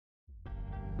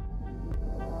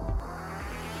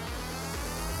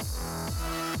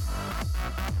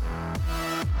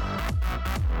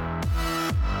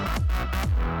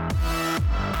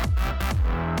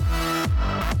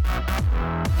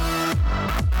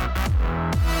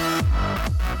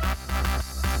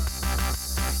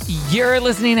You're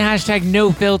listening to hashtag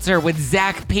No Filter with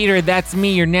Zach Peter. That's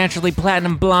me, your naturally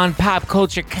platinum blonde pop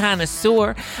culture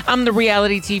connoisseur. I'm the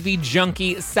reality TV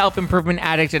junkie, self-improvement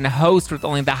addict, and host with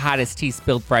only the hottest tea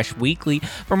spilled fresh weekly.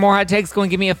 For more hot takes, go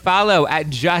and give me a follow at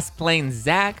Just Plain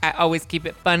Zach. I always keep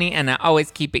it funny and I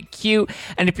always keep it cute.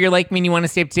 And if you're like me and you want to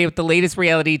stay up to date with the latest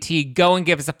reality tea, go and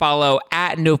give us a follow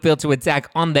at No Filter with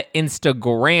Zach on the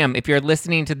Instagram. If you're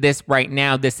listening to this right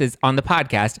now, this is on the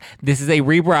podcast. This is a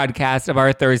rebroadcast of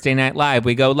our Thursday Night Live.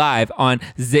 We go live on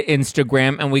the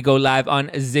Instagram and we go live on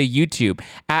the YouTube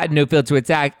at No Filter with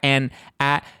Zach and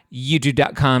at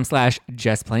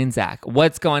youtube.com/justplainzach.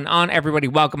 What's going on, everybody?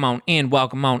 Welcome on in.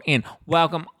 Welcome on in.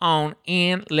 Welcome on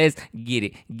in. Let's get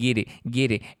it. Get it.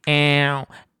 Get it. And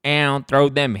throw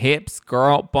them hips,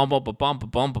 girl. Boom, boom, boom, boom,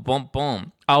 boom, boom, boom,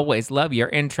 boom. Always love your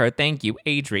intro. Thank you,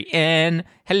 Adrienne.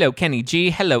 Hello, Kenny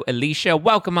G. Hello, Alicia.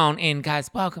 Welcome on in,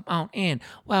 guys. Welcome on in.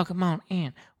 Welcome on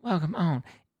in. Welcome on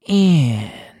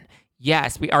in.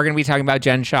 Yes, we are going to be talking about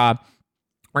Jen Shah.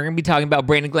 We're going to be talking about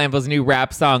Brandon Glanville's new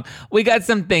rap song. We got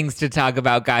some things to talk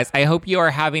about, guys. I hope you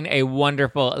are having a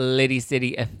wonderful Liddy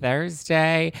City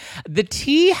Thursday. The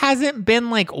tea hasn't been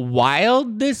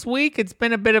wild this week. It's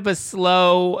been a bit of a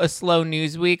slow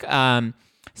news week.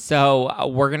 So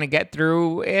we're going to get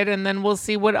through it and then we'll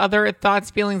see what other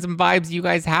thoughts, feelings, and vibes you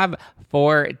guys have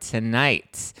for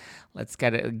tonight. Let's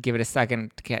give it a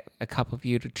second to get a couple of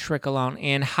you to trickle on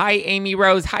in. Hi, Amy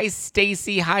Rose. Hi,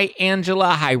 Stacy. Hi, Angela.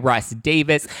 Hi, Russ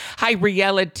Davis. Hi,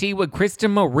 Reality with Krista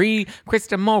Marie.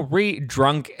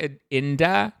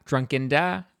 Drunkinda.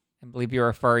 I believe you're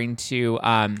referring to,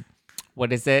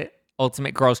 what is it?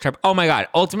 Ultimate Girls Trip. Oh my God.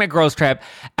 Ultimate Girls Trip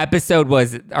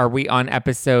are we on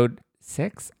episode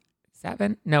 6?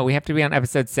 7? No, we have to be on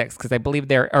episode 6 because I believe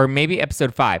or maybe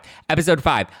episode 5. Episode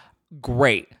 5.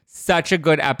 Great. Such a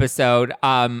good episode.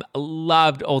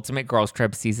 Loved Ultimate Girls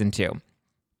Trip Season 2.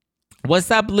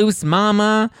 What's up, Loose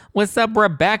Mama? What's up,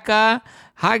 Rebecca?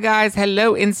 Hi, guys.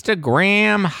 Hello,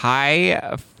 Instagram.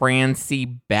 Hi, Francie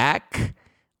Beck.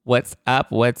 What's up?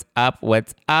 What's up?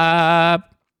 What's up?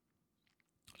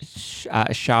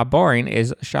 Shah boring.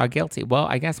 Is Shah guilty? Well,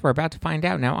 I guess we're about to find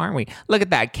out now, aren't we? Look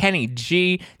at that. Kenny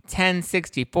G,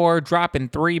 1064, dropping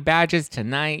 3 badges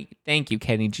tonight. Thank you,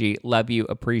 Kenny G. Love you.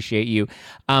 Appreciate you.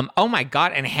 Oh my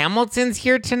God. And Hamilton's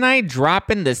here tonight,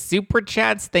 dropping the super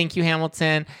chats. Thank you,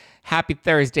 Hamilton. Happy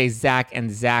Thursday, Zach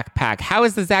and Zach Pack. How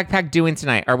is the Zach Pack doing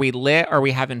tonight? Are we lit? Are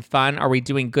we having fun? Are we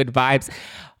doing good vibes?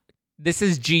 This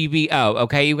is GVO,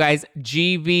 okay, you guys?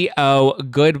 GVO,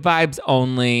 good vibes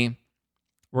only.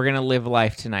 We're going to live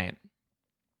life tonight.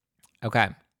 Okay.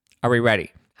 Are we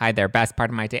ready? Hi there. Best part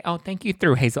of my day. Oh, thank you,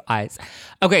 Through Hazel Eyes.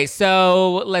 Okay,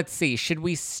 so let's see. Should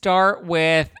we start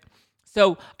with...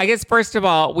 So I guess first of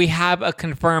all, we have a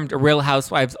confirmed Real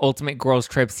Housewives Ultimate Girls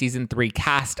Trip Season 3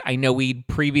 cast. I know we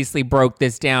previously broke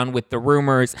this down with the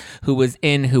rumors, who was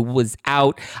in, who was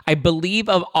out. I believe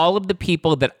of all of the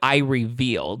people that I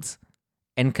revealed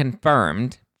and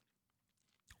confirmed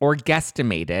or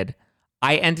guesstimated,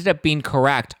 I ended up being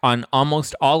correct on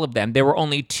almost all of them. There were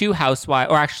only 2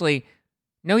 housewives, or actually,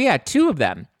 2 of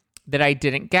them that I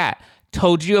didn't get.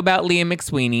 Told you about Leah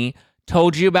McSweeney,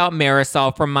 told you about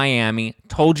Marisol from Miami,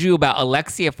 told you about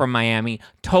Alexia from Miami,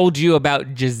 told you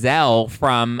about Giselle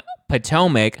from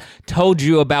Potomac, told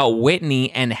you about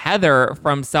Whitney and Heather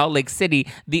from Salt Lake City.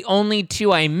 The only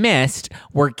 2 I missed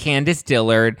were Candace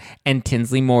Dillard and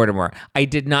Tinsley Mortimer. I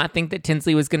did not think that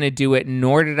Tinsley was going to do it,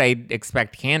 nor did I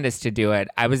expect Candace to do it.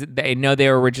 I know they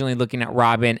were originally looking at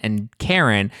Robin and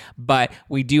Karen, but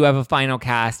we do have a final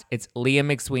cast. It's Leah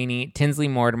McSweeney, Tinsley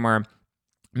Mortimer,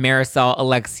 Marisol,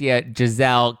 Alexia,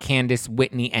 Giselle, Candace,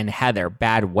 Whitney, and Heather.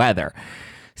 Bad weather.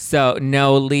 So,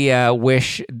 no, Leah,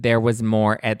 wish there was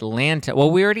more Atlanta. Well,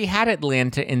 we already had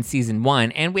Atlanta in Season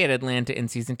 1, and we had Atlanta in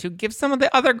Season 2. Give some of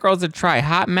the other girls a try.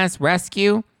 Hot Mess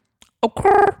Rescue.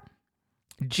 Okay.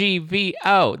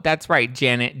 GVO. That's right,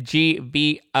 Janet.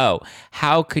 GVO.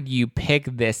 How could you pick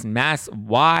this mess?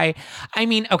 Why? I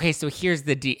mean, okay, so here's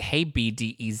the D. Hey,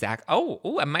 BDE, Zach.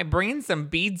 Oh, am I bringing some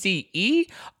BDE?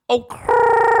 Okay.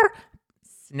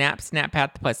 Snap,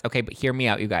 pat the puss. Okay, but hear me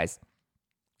out, you guys.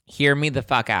 Hear me the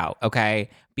fuck out, okay?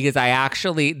 Because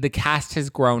the cast has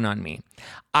grown on me.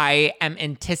 I am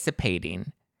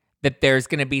anticipating that there's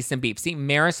going to be some beef. See,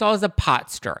 Marisol is a pot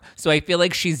stir, so I feel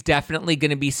like she's definitely going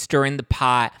to be stirring the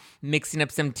pot, mixing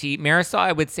up some tea. Marisol,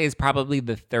 I would say, is probably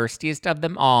the thirstiest of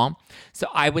them all. So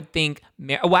I would think,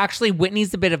 actually,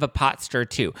 Whitney's a bit of a pot stir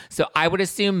too. So I would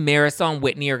assume Marisol and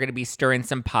Whitney are going to be stirring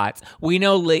some pots. We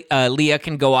know Leah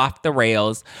can go off the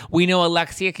rails. We know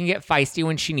Alexia can get feisty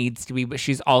when she needs to be, but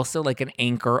she's also like an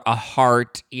anchor, a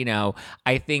heart.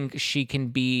 I think she can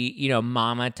be,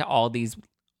 mama to all these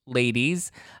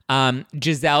ladies.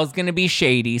 Giselle's going to be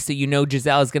shady. So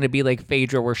Giselle is going to be like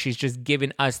Phaedra, where she's just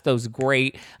giving us those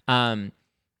great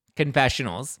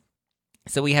confessionals.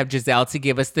 So we have Giselle to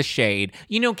give us the shade.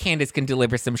 Candace can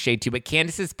deliver some shade too, but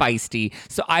Candace is feisty.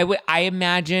 So I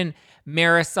imagine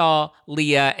Marisol,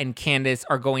 Leah, and Candace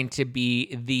are going to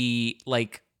be the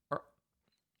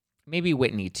maybe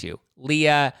Whitney too.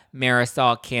 Leah,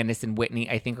 Marisol, Candace, and Whitney,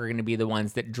 I think, are going to be the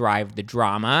ones that drive the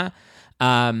drama.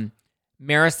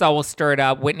 Marisol will stir it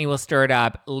up. Whitney will stir it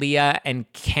up. Leah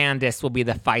and Candace will be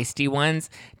the feisty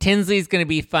ones. Tinsley's going to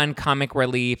be fun comic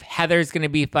relief. Heather's going to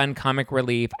be fun comic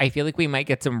relief. I feel like we might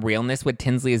get some realness with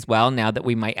Tinsley as well, now that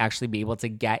we might actually be able to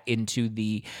get into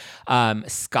the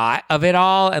Scott of it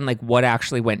all and like what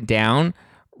actually went down.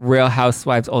 Real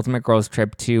Housewives Ultimate Girls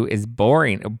Trip 2 is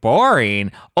boring.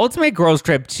 Boring? Ultimate Girls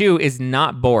Trip 2 is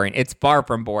not boring. It's far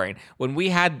from boring. When we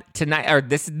had tonight, or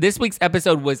this week's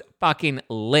episode was fucking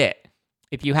lit.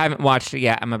 If you haven't watched it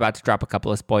yet, I'm about to drop a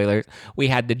couple of spoilers. We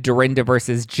had the Dorinda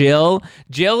versus Jill.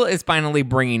 Jill is finally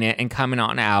bringing it and coming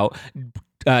on out.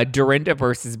 Dorinda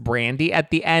versus Brandy at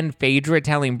the end. Phaedra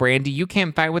telling Brandy, you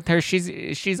can't fight with her.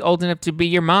 She's old enough to be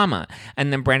your mama.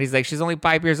 And then Brandy's like, she's only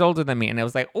 5 years older than me. And I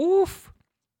was like, oof.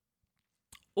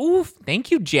 Oof.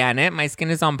 Thank you, Janet. My skin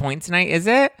is on point tonight, is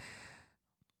it?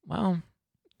 Well,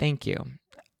 thank you.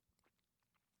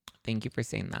 Thank you for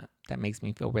saying that. That makes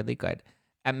me feel really good.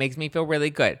 That makes me feel really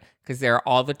good because there are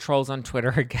all the trolls on Twitter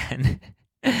again.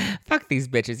 Fuck these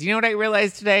bitches. You know what I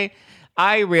realized today?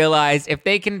 I realized if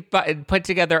they can put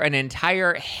together an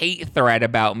entire hate thread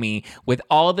about me with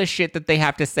all the shit that they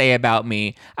have to say about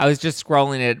me. I was just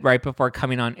scrolling it right before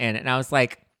coming on in, and I was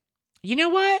like, you know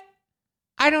what?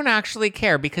 I don't actually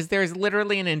care, because there's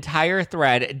literally an entire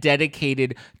thread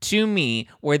dedicated to me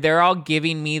where they're all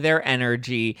giving me their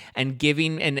energy and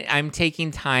I'm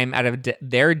taking time out of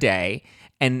their day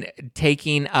and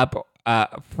taking up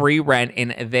free rent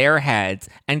in their heads.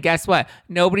 And guess what?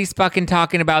 Nobody's fucking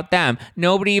talking about them.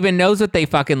 Nobody even knows what they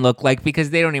fucking look like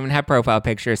because they don't even have profile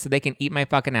pictures, so they can eat my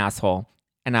fucking asshole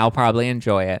and I'll probably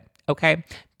enjoy it. Okay?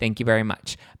 Thank you very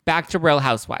much. Back to Real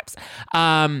Housewives.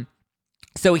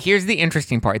 So here's the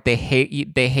interesting part. They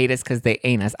hate us because they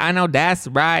ain't us. I know that's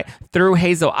right. Through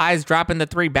Hazel Eyes, dropping the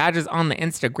 3 badges on the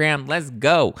Instagram. Let's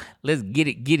go. Let's get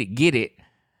it.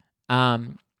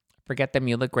 Forget them.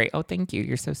 You look great. Oh, thank you.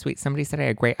 You're so sweet. Somebody said I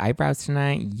had great eyebrows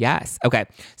tonight. Yes. Okay.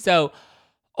 So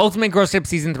Ultimate Girls Trip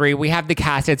Season 3, we have the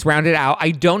cast. It's rounded out.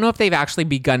 I don't know if they've actually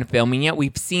begun filming yet.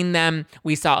 We've seen them.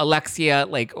 We saw Alexia,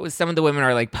 some of the women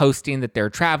are posting that they're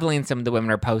traveling. Some of the women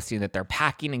are posting that they're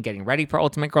packing and getting ready for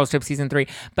Ultimate Girls Trip Season 3.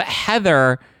 But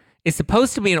Heather is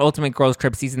supposed to be in Ultimate Girls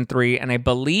Trip Season 3, and I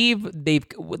believe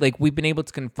we've been able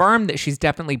to confirm that she's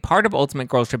definitely part of Ultimate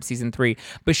Girls Trip Season 3,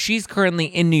 but she's currently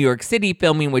in New York City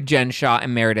filming with Jen Shah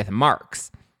and Meredith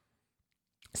Marks.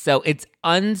 So it's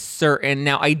uncertain.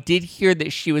 Now, I did hear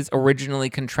that she was originally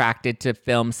contracted to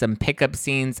film some pickup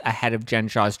scenes ahead of Jen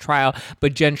Shah's trial,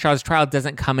 but Jen Shah's trial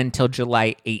doesn't come until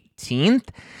July 18th.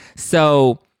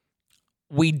 So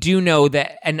we do know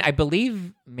that, and I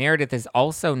believe Meredith is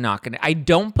also not going to, I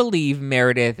don't believe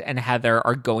Meredith and Heather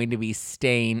are going to be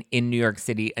staying in New York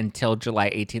City until July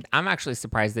 18th. I'm actually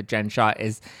surprised that Jen Shah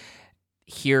is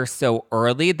here so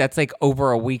early. That's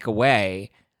over a week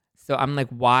away. So I'm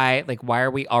why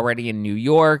are we already in New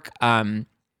York? I'm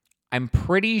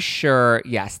pretty sure,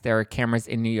 yes, there are cameras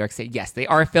in New York City. Yes, they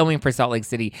are filming for Salt Lake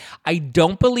City. I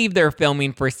don't believe they're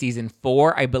filming for Season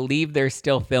 4. I believe they're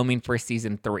still filming for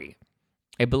Season 3.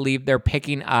 I believe they're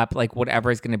picking up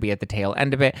whatever is going to be at the tail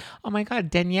end of it. Oh my God,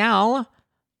 Danielle.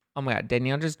 Oh my God,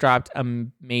 Danielle just dropped a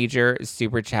major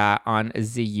super chat on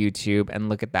the YouTube. And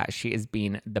look at that. She is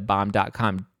being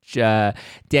thebomb.com.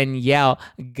 Danielle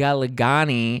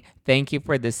Galligani, thank you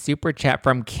for the super chat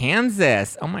from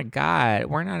Kansas. Oh my God,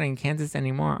 we're not in Kansas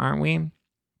anymore, aren't we?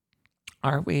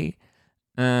 Are we?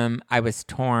 I was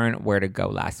torn where to go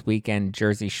last weekend,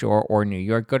 Jersey Shore or New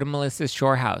York. Go to Melissa's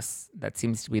Shore House. That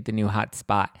seems to be the new hot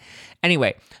spot.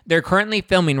 Anyway, they're currently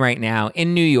filming right now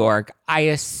in New York. I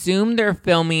assume they're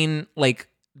filming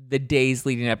the days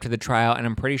leading up to the trial, and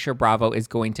I'm pretty sure Bravo is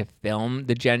going to film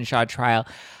the Jen Shah trial.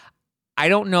 I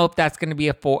don't know if that's going to be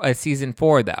a Season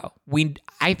 4, though.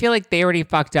 I feel like they already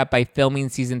fucked up by filming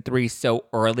Season 3 so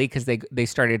early because they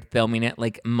started filming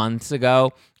it months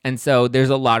ago. And so there's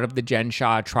a lot of the Jen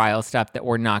Shah trial stuff that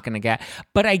we're not going to get.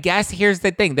 But I guess here's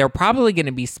the thing. They're probably going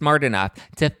to be smart enough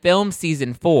to film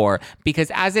Season 4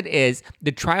 because as it is,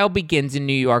 the trial begins in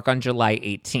New York on July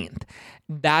 18th.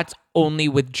 That's only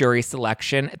with jury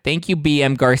selection. Thank you,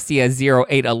 BM Garcia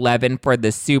 0811 for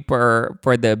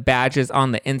the badges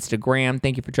on the Instagram.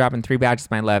 Thank you for dropping 3 badges,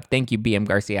 my love. Thank you, BM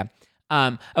Garcia.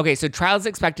 Okay, so trial is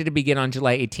expected to begin on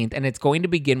July 18th, and it's going to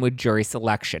begin with jury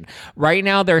selection. Right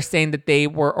now, they're saying that they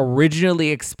were originally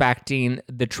expecting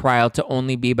the trial to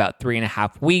only be about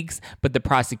 3.5 weeks, but the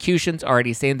prosecution's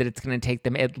already saying that it's going to take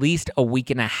them at least a week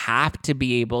and a half to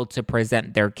be able to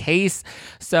present their case.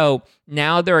 So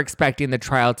now they're expecting the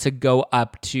trial to go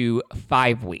up to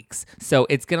 5 weeks. So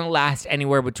it's going to last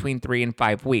anywhere between 3 and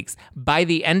 5 weeks. By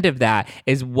the end of that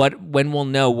is when we'll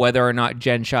know whether or not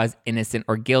Jen Shah is innocent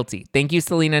or guilty. Thank you,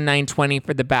 Selena920,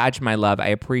 for the badge, my love. I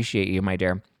appreciate you, my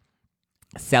dear.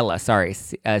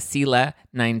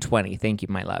 Sela920. Thank you,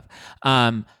 my love.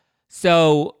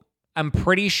 So I'm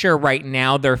pretty sure right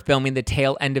now they're filming the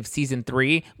tail end of season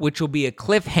 3, which will be a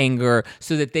cliffhanger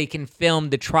so that they can film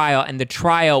the trial, and the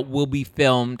trial will be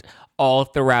filmed all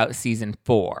throughout season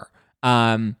 4.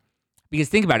 Because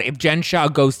think about it, if Jen Shah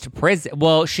goes to prison,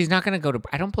 well, she's not going to go to,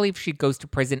 I don't believe she goes to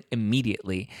prison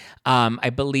immediately. I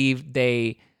believe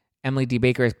Emily D.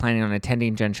 Baker is planning on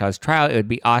attending Jen Shah's trial. It would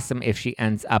be awesome if she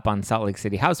ends up on Salt Lake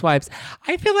City Housewives.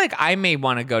 I feel like I may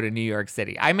want to go to New York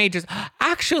City.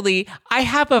 Actually, I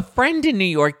have a friend in New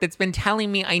York that's been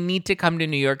telling me I need to come to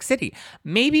New York City.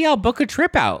 Maybe I'll book a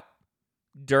trip out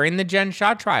during the Jen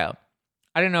Shah trial.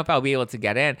 I don't know if I'll be able to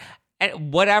get in.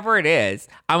 And whatever it is,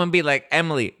 I'm going to be like,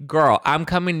 Emily, girl, I'm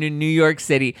coming to New York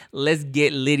City. Let's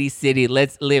get Liddy City.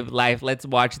 Let's live life. Let's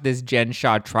watch this Jen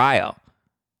Shah trial.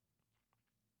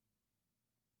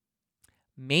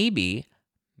 Maybe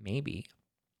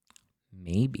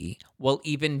we'll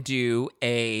even do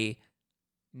a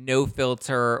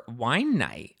no-filter wine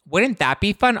night. Wouldn't that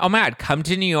be fun? Oh my God, come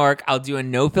to New York. I'll do a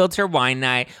no-filter wine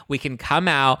night. We can come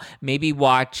out, maybe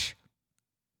watch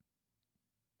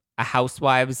a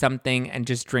Housewives something and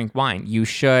just drink wine. You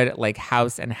should, like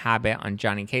House and Habit on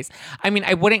Johnny Case. I mean,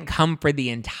 I wouldn't come for the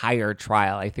entire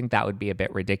trial. I think that would be a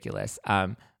bit ridiculous.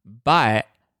 But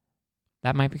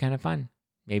that might be kind of fun.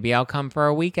 Maybe I'll come for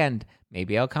a weekend.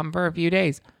 Maybe I'll come for a few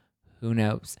days. Who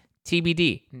knows?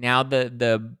 TBD. Now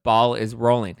the ball is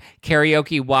rolling.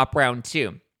 Karaoke WAP round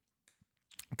 2.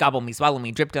 Gobble me, swallow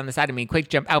me, drip down the side of me, quick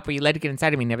jump out for you, let it get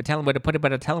inside of me, never tell him where to put it,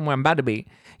 but I'll tell him where I'm about to be.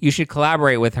 You should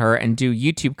collaborate with her and do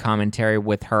YouTube commentary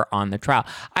with her on the trial.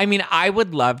 I mean, I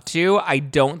would love to. I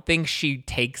don't think she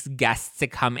takes guests to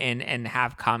come in and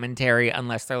have commentary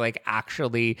unless they're like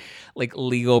actually like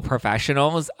legal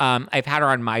professionals. I've had her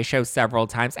on my show several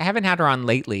times. I haven't had her on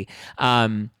lately.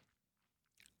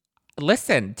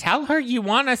 Listen, tell her you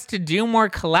want us to do more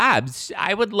collabs.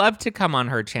 I would love to come on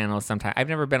her channel sometime. I've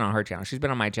never been on her channel. She's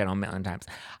been on my channel a million times.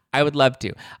 I would love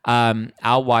to.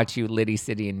 I'll watch you, Liddy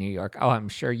City in New York. Oh, I'm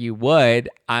sure you would.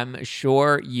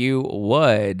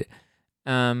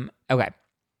 Okay.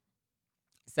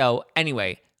 So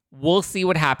anyway, we'll see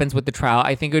what happens with the trial.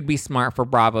 I think it would be smart for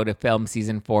Bravo to film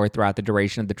season 4 throughout the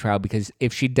duration of the trial, because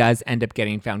if she does end up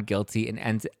getting found guilty and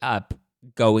ends up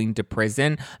going to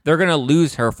prison, they're going to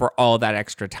lose her for all that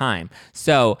extra time.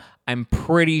 So I'm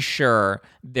pretty sure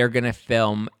they're going to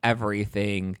film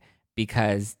everything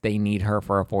because they need her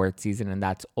for a 4th season, and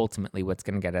that's ultimately what's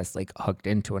going to get us like hooked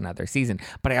into another season.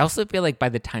 But I also feel like by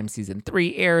the time season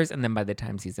 3 airs, and then by the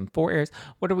time season 4 airs,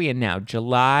 what are we in now?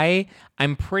 July?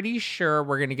 I'm pretty sure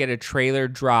we're going to get a trailer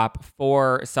drop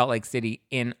for Salt Lake City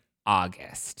in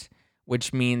August,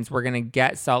 which means we're going to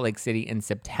get Salt Lake City in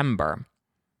September.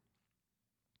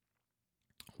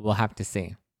 We'll have to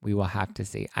see. We will have to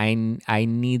see. I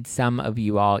need some of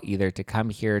you all either to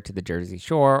come here to the Jersey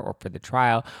Shore or for the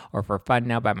trial or for fun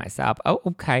now by myself. Oh,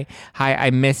 okay. Hi, I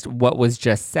missed what was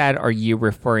just said. Are you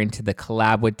referring to the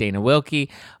collab with Dana Wilkie?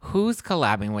 Who's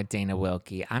collabing with Dana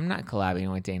Wilkie? I'm not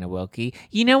collabing with Dana Wilkie.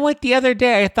 You know what? The other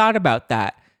day I thought about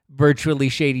that. Virtually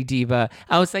Shady Diva.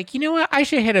 I was like, you know what? I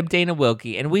should hit up Dana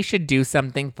Wilkie and we should do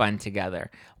something fun together.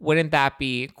 Wouldn't that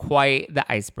be quite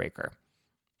the icebreaker?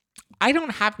 I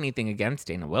don't have anything against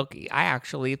Dana Wilkie. I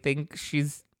actually think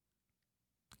she's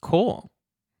cool.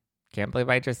 Can't believe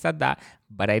I just said that,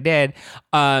 but I did.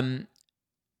 I'm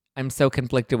so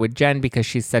conflicted with Jen because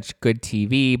she's such good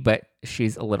TV, but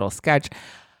she's a little sketch.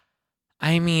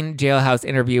 I mean, Jailhouse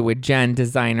interview with Jen,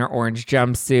 designer orange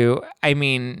jumpsuit. I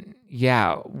mean,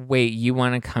 yeah, wait, you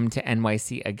want to come to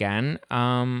NYC again?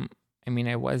 I mean,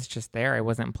 I was just there. I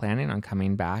wasn't planning on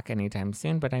coming back anytime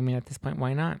soon, but I mean, at this point,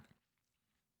 why not?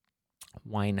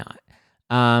 Why not?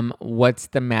 What's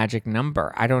the magic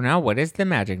number? I don't know. What is the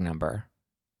magic number?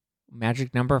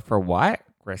 Magic number for what,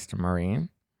 Krista Marine?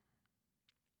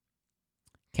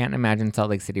 Can't imagine Salt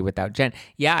Lake City without Jen.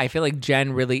 Yeah, I feel like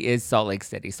Jen really is Salt Lake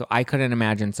City. So I couldn't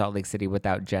imagine Salt Lake City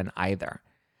without Jen either.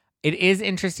 It is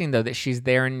interesting, though, that she's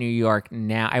there in New York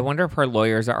now. I wonder if her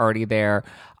lawyers are already there,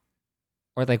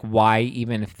 or like why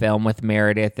even film with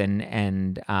Meredith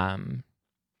and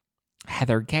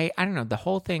Heather Gay. I don't know. The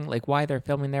whole thing, like why they're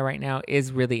filming there right now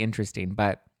is really interesting.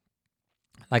 But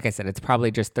like I said, it's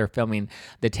probably just they're filming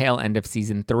the tail end of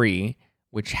season 3,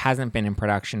 which hasn't been in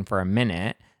production for a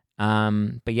minute.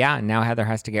 But yeah, now Heather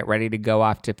has to get ready to go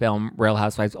off to film Real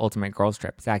Housewives Ultimate Girls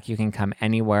Trip. Zach, you can come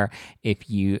anywhere if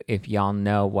y'all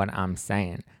know what I'm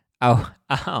saying. Oh,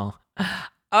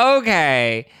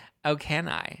 okay. Oh, can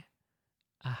I?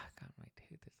 Oh, God, my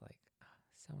tooth is like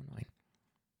so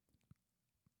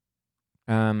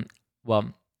annoying.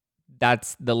 Well,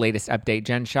 that's the latest update.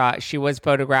 Jen Shah, she was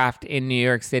photographed in New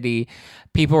York City.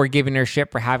 People were giving her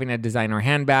shit for having a designer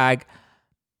handbag.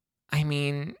 I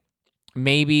mean,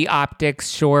 maybe optics,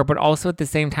 sure, but also at the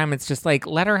same time, it's just like,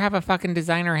 let her have a fucking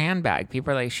designer handbag.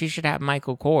 People are like, she should have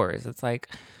Michael Kors. It's like,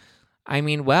 I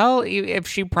mean, well, if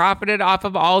she profited off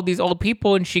of all of these old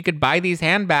people and she could buy these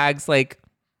handbags, like,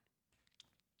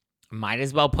 might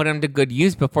as well put them to good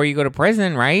use before you go to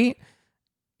prison, right?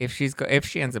 If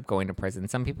she ends up going to prison.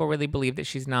 Some people really believe that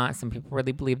she's not. Some people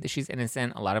really believe that she's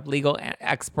innocent. A lot of legal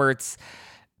experts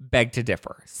beg to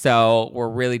differ. So we're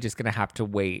really just going to have to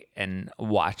wait and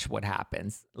watch what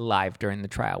happens live during the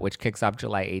trial, which kicks off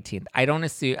July 18th. I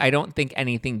don't think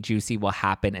anything juicy will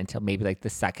happen until maybe like the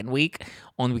second week,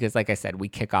 only because, like I said, we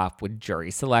kick off with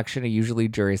jury selection. And usually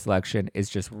jury selection is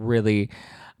just really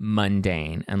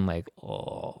mundane and like,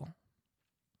 oh.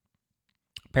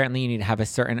 Apparently, you need to have a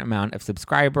certain amount of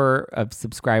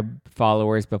subscribe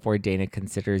followers before Dana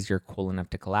considers you're cool enough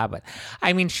to collab with.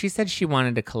 I mean, she said she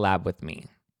wanted to collab with me.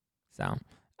 So,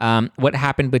 what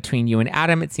happened between you and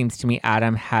Adam? It seems to me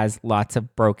Adam has lots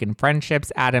of broken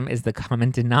friendships. Adam is the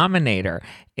common denominator.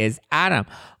 Is Adam?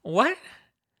 What?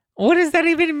 What does that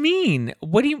even mean?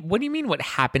 What do you mean? What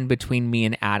happened between me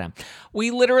and Adam?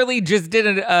 We literally just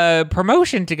did a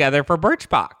promotion together for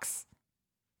Birchbox.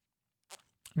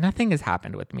 Nothing has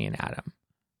happened with me and Adam.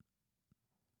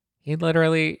 He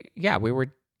literally, we were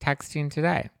texting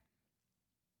today.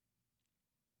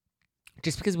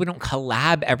 Just because we don't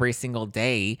collab every single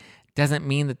day doesn't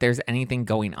mean that there's anything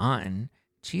going on.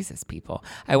 Jesus, people.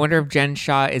 I wonder if Jen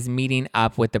Shah is meeting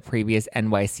up with the previous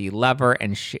NYC lover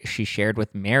and she shared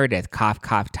with Meredith, cough,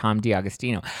 cough, Tom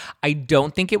DiAgostino. I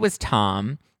don't think it was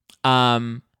Tom.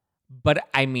 But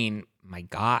I mean, my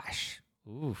gosh.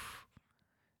 Oof.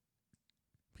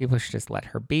 People should just let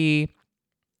her be.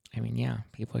 I mean, yeah,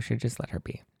 people should just let her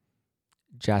be.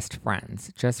 Just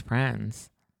friends. Just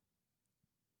friends.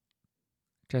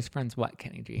 Just friends what,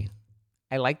 Kenny G?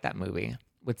 I like that movie.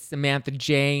 With Samantha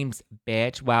James,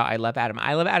 bitch. Wow, I love Adam.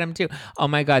 I love Adam too. Oh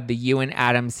my God, the you and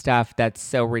Adam stuff, that's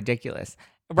so ridiculous.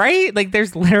 Right? Like,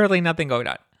 there's literally nothing going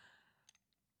on.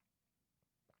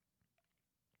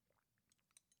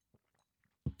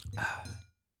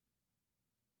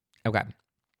 Okay.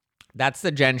 That's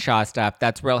the Jen Shah stuff.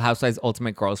 That's Real Housewives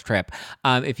Ultimate Girls Trip.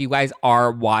 If you guys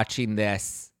are watching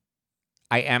this,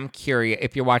 I am curious.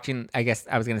 If you're watching, I guess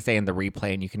I was going to say in the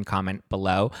replay, and you can comment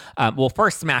below. Well,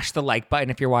 first, smash the like button.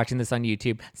 If you're watching this on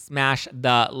YouTube, smash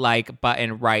the like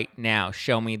button right now.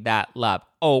 Show me that love.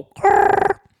 Oh,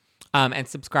 and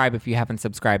subscribe if you haven't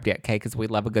subscribed yet, okay? Because we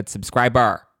love a good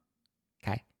subscriber,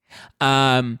 okay?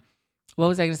 What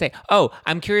was I going to say? Oh,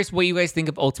 I'm curious what you guys think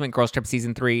of Ultimate Girls Trip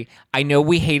Season 3. I know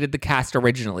we hated the cast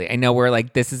originally. I know we're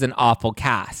like, this is an awful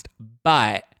cast.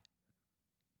 But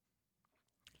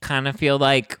kind of feel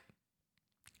like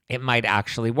it might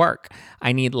actually work.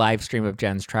 I need live stream of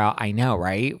Jen's trial. I know,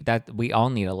 right? That we all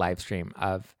need a live stream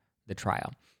of the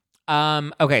trial.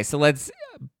 Okay, so let's...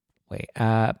 Wait,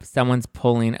 someone's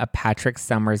pulling a Patrick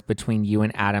Summers between you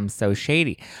and Adam. So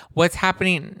shady. What's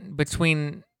happening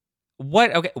between...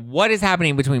 What is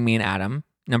happening between me and Adam?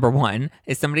 Number one,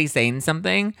 is somebody saying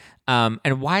something?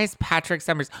 And why is Patrick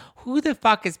Summers? Who the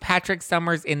fuck is Patrick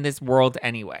Summers in this world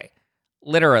anyway?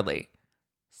 Literally.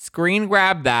 Screen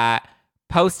grab that,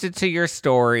 post it to your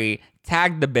story,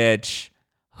 tag the bitch.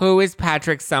 Who is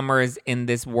Patrick Summers in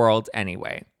this world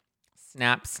anyway?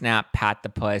 Snap, snap, pat the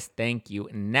puss. Thank you.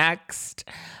 Next.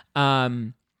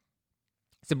 So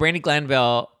Brandi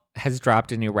Glanville has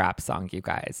dropped a new rap song, you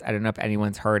guys. I don't know if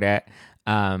anyone's heard it.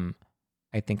 I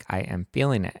think I am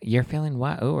feeling it. You're feeling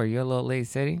what? Oh, are you a little Lady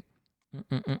City?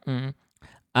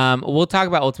 We'll talk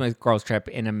about Ultimate Girls Trip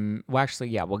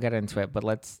we'll get into it. But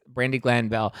Brandi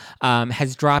Glanville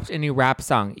has dropped a new rap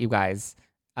song, you guys,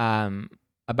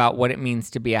 about what it means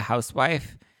to be a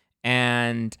housewife.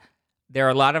 And there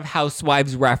are a lot of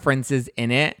housewives references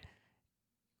in it,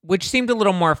 which seemed a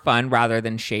little more fun rather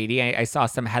than shady. I saw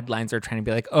some headlines are trying to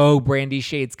be like, oh, Brandi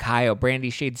shades Kyle,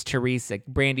 Brandi shades Teresa,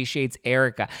 Brandi shades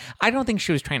Erica. I don't think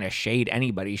she was trying to shade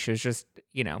anybody. She was just,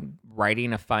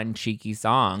 writing a fun, cheeky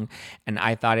song. And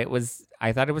I thought it was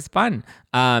fun.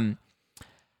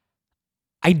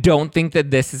 I don't think that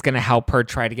this is going to help her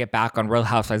try to get back on Real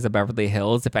Housewives of Beverly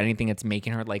Hills. If anything, it's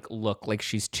making her like look like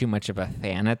she's too much of a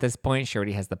fan at this point. She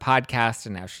already has the podcast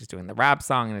and now she's doing the rap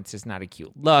song and it's just not a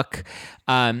cute look.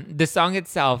 The song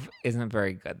itself isn't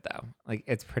very good though. Like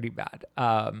it's pretty bad.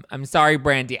 I'm sorry,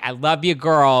 Brandy. I love you,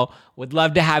 girl. Would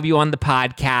love to have you on the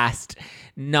podcast.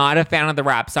 Not a fan of the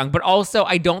rap song, but also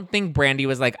I don't think Brandy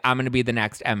was like, I'm going to be the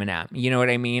next Eminem. You know what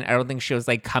I mean? I don't think she was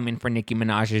like coming for Nicki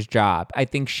Minaj's job. I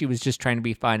think she was just trying to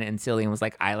be fun and silly and was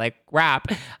like, I like rap.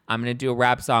 I'm going to do a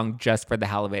rap song just for the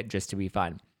hell of it, just to be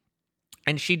fun.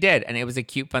 And she did. And it was a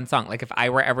cute, fun song. Like if I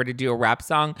were ever to do a rap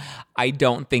song, I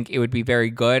don't think it would be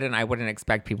very good. And I wouldn't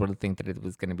expect people to think that it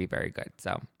was going to be very good.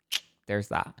 So there's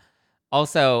that.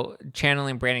 Also,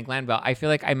 channeling Brandy Glanville, I feel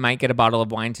like I might get a bottle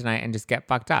of wine tonight and just get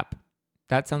fucked up.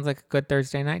 That sounds like a good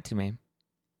Thursday night to me,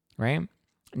 right?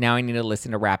 Now I need to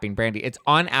listen to Rapping Brandy. It's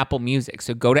on Apple Music.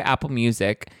 So go to Apple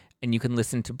Music and you can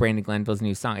listen to Brandy Glanville's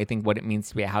new song. I think What It Means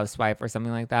to Be a Housewife or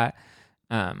something like that.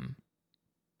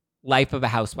 Life of a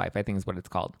Housewife, I think is what it's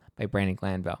called, by Brandy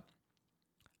Glanville.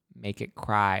 Make it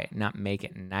cry, not make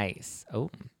it nice.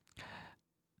 Oh,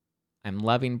 I'm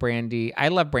loving Brandy. I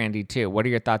love Brandy too. What are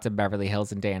your thoughts on Beverly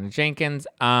Hills and Diana Jenkins?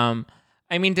 I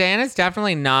mean, Diana's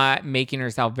definitely not making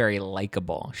herself very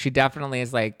likable. She definitely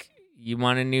is like, you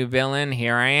want a new villain?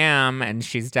 Here I am. And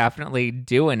she's definitely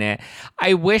doing it.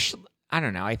 I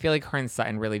don't know. I feel like her and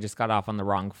Sutton really just got off on the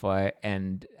wrong foot.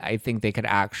 And I think they could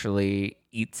actually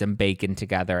eat some bacon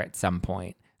together at some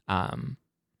point.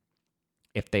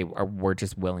 If they were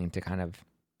just willing to kind of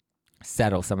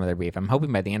settle some of their beef. I'm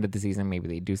hoping by the end of the season, maybe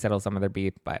they do settle some of their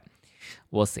beef, but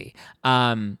we'll see.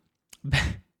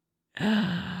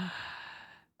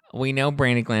 We know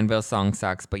Brandy Glanville's song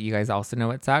sucks, but you guys also know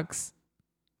what sucks?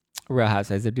 Real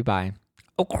Housewives of Dubai.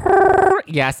 Oh,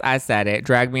 yes, I said it.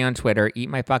 Drag me on Twitter. Eat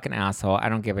my fucking asshole. I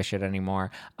don't give a shit anymore.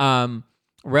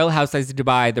 Real Housewives of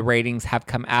Dubai, the ratings have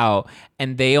come out,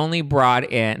 and they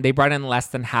brought in less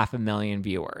than 500,000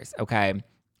 viewers, okay?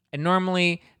 And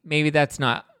normally, maybe that's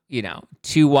not,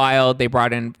 too wild. They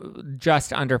brought in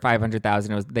just under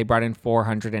 500,000. They brought in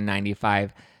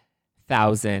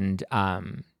 495,000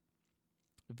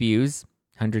 views,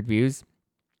 100 views,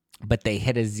 but they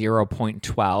hit a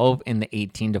 0.12 in the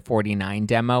 18 to 49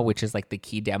 demo, which is like the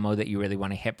key demo that you really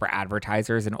want to hit for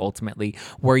advertisers and ultimately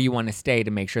where you want to stay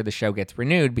to make sure the show gets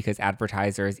renewed, because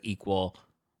advertisers equal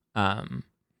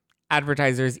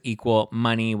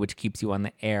money, which keeps you on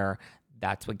the air.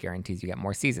 That's what guarantees you get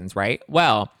more seasons, right?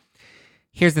 Well,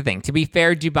 here's the thing. To be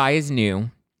fair, Dubai is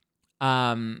new.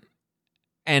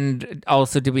 And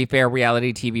also, to be fair,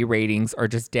 reality TV ratings are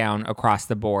just down across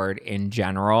the board in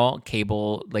general.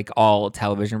 Cable, like all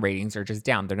television ratings are just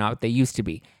down. They're not what they used to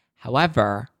be.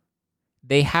 However,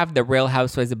 they have the Real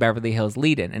Housewives of Beverly Hills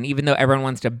lead-in. And even though everyone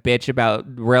wants to bitch about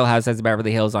Real Housewives of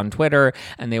Beverly Hills on Twitter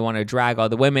and they want to drag all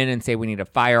the women and say we need to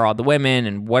fire all the women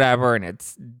and whatever, and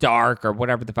it's dark or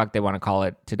whatever the fuck they want to call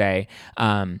it today,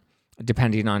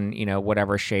 depending on,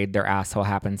 whatever shade their asshole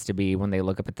happens to be when they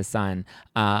look up at the sun.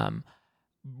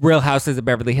 Real Housewives of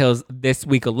Beverly Hills this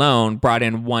week alone brought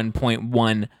in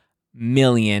 1.1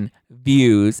 million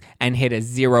views and hit a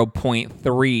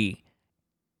 0.3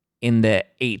 in the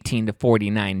 18 to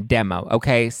 49 demo.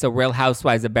 Okay, so Real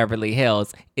Housewives of Beverly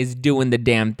Hills is doing the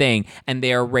damn thing and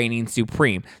they are reigning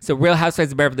supreme. So Real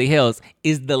Housewives of Beverly Hills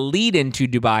is the lead into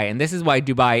Dubai, and this is why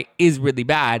Dubai is really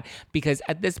bad, because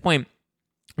at this point,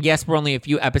 yes, we're only a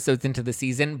few episodes into the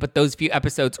season, but those few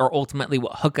episodes are ultimately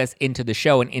what hook us into the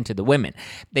show and into the women.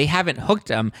 They haven't hooked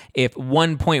them if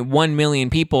 1.1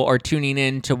 million people are tuning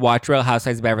in to watch Real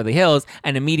Housewives of Beverly Hills,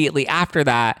 and immediately after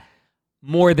that,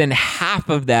 more than half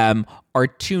of them are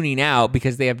tuning out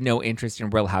because they have no interest in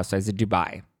Real Housewives of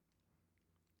Dubai.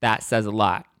 That says a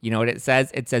lot. You know what it says?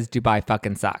 It says Dubai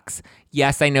fucking sucks.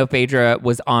 Yes, I know Phaedra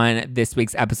was on this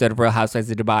week's episode of Real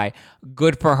Housewives of Dubai.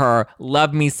 Good for her.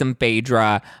 Love me some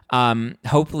Phaedra.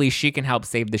 Hopefully she can help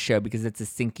save the show, because it's a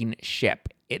sinking ship.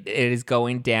 It is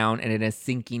going down and it is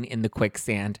sinking in the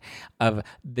quicksand of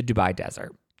the Dubai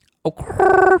desert.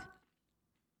 Okay.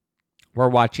 We're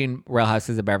watching Real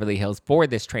Housewives of Beverly Hills for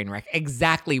this train wreck.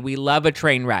 Exactly. We love a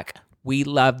train wreck. We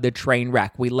love the train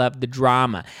wreck. We love the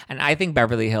drama. And I think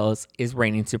Beverly Hills is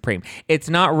reigning supreme. It's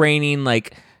not reigning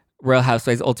like Real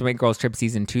Housewives Ultimate Girls Trip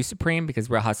Season 2 supreme, because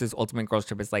Real Housewives Ultimate Girls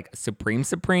Trip is like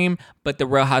supreme. But the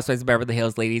Real Housewives of Beverly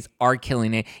Hills ladies are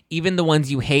killing it. Even the ones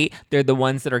you hate, they're the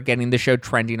ones that are getting the show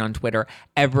trending on Twitter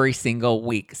every single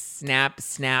week. Snap,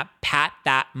 pat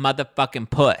that motherfucking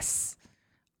puss.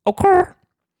 Okay.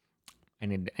 I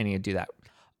need to do that.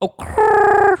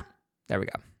 Okay. There we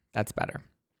go. That's better.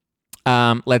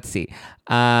 Let's see.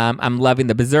 I'm loving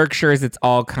the Berserkshires. It's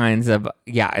all kinds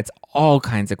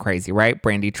of crazy, right?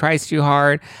 Brandy tries too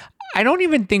hard. I don't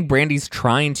even think Brandy's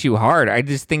trying too hard. I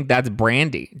just think that's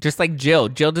Brandy. Just like Jill.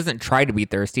 Jill doesn't try to be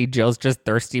thirsty. Jill's just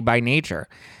thirsty by nature.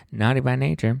 Naughty by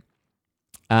nature.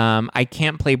 I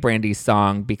can't play Brandy's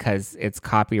song because it's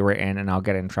copywritten and I'll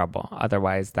get in trouble.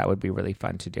 Otherwise, that would be really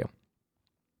fun to do.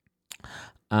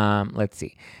 Let's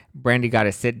see. Brandy got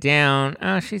to sit down.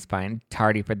 Oh, she's fine.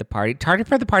 Tardy for the party. Tardy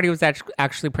for the party was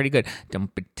actually pretty good.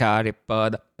 Don't be tardy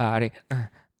for the party.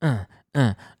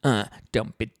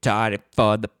 Don't be tardy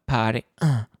for the party.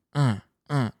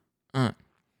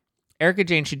 Erica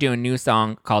Jane should do a new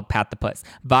song called Pat the Puss.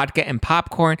 Vodka and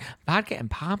popcorn. Vodka and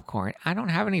popcorn. I don't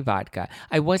have any vodka.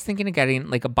 I was thinking of getting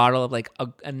like a bottle of like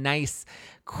a nice,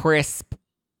 crisp,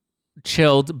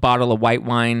 chilled bottle of white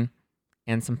wine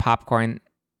and some popcorn.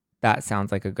 That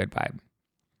sounds like a good vibe.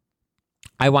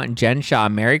 I want Jen Shah,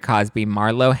 Mary Cosby,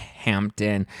 Marlo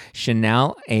Hampton,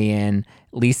 Chanel Ayan,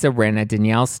 Lisa Rinna,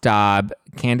 Danielle Staub,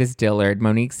 Candace Dillard,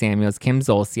 Monique Samuels, Kim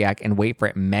Zolciak, and wait for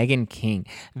it, Megan King.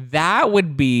 That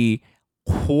would be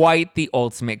quite the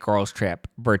ultimate girls trip,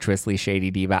 Virtuously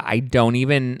Shady Diva. I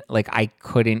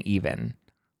couldn't even.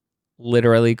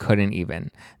 Literally couldn't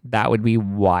even. That would be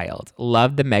wild.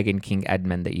 Love the Megan King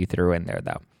Edmund that you threw in there,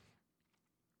 though.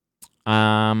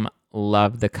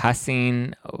 Love the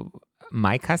cussing.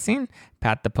 My cussing?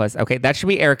 Pat the Puss. Okay, that should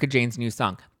be Erica Jane's new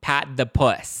song. Pat the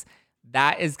Puss.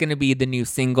 That is going to be the new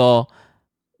single.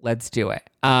 Let's do it.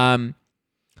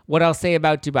 What I'll say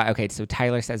about Dubai. Okay, so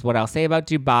Tyler says, what I'll say about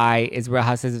Dubai is Real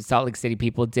Housewives of Salt Lake City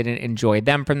people didn't enjoy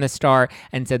them from the start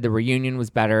and said the reunion was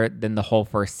better than the whole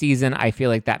first season. I feel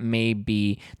like that may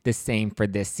be the same for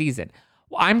this season.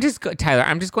 Well, I'm just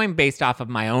going based off of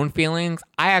my own feelings.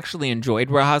 I actually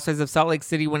enjoyed Real Housewives of Salt Lake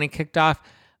City when it kicked off.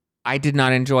 I did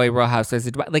not enjoy Real Housewives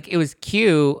of Dubai. Like, it was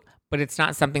cute, but it's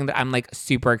not something that I'm like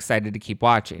super excited to keep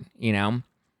watching, you know?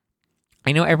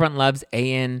 I know everyone loves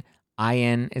Ayan.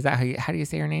 Is that how do you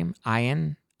say her name?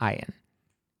 Ayan.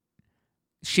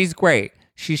 She's great.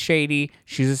 She's shady.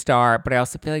 She's a star, but I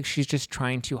also feel like she's just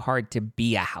trying too hard to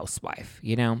be a housewife,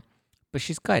 you know? But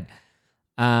she's good.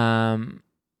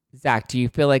 Zach, do you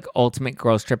feel like Ultimate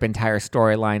Girls Trip entire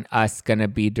storyline, us gonna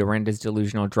be Dorinda's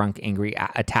delusional, drunk, angry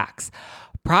attacks?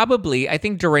 Probably. I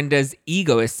think Dorinda's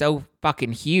ego is so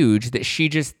fucking huge that she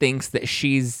just thinks that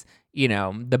she's, you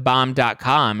know, the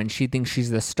bomb.com and she thinks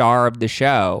she's the star of the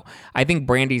show. I think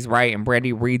Brandy's right and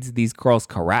Brandy reads these girls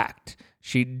correct.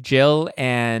 Jill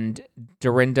and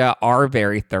Dorinda are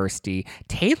very thirsty.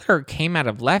 Taylor came out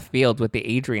of left field with the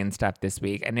Adrian stuff this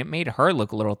week, and it made her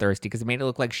look a little thirsty because it made it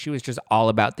look like she was just all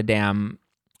about the damn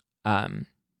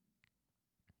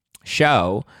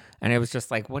show. And it was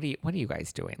just like, what are you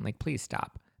guys doing? Like, please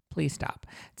stop. Please stop.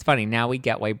 It's funny. Now we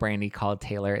get why Brandy called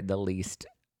Taylor the least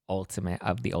ultimate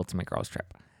of the Ultimate Girls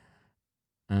Trip.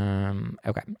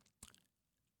 Okay.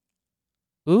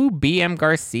 Ooh, BM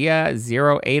Garcia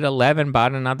 0811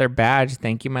 bought another badge.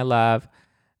 Thank you, my love.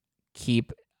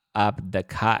 Keep up the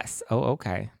cuss. Oh,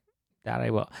 okay. That I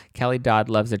will. Kelly Dodd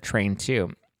loves a train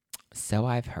too. So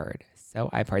I've heard.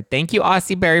 Thank you,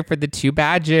 Aussie Berry, for the 2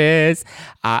 badges.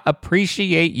 I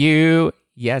appreciate you.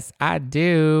 Yes, I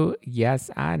do.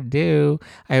 I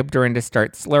hope Dorinda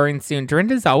starts slurring soon.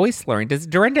 Dorinda's always slurring. Does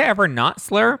Dorinda ever not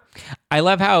slur? I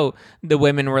love how the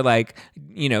women were like,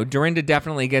 you know, Dorinda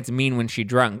definitely gets mean when she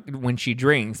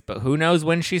drinks, but who knows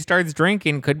when she starts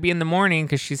drinking? Could be in the morning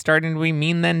because she's starting to be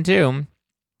mean then too.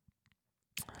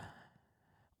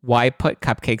 Why put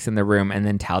cupcakes in the room and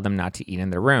then tell them not to eat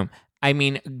in the room? I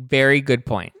mean, very good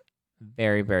point.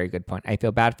 Very, very good point. I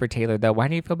feel bad for Taylor, though. Why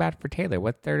do you feel bad for Taylor?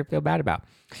 What's there to feel bad about?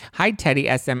 Hi, Teddy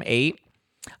SM8.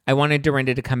 I wanted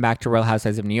Dorinda to come back to Real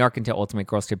Housewives of New York until Ultimate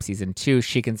Girls Trip Season 2.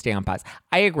 She can stay on pause.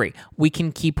 I agree. We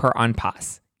can keep her on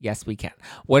pause. Yes, we can.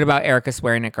 What about Erica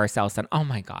swearing at Garcelle's son? Oh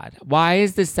my God. Why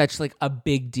is this such like a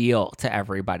big deal to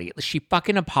everybody? She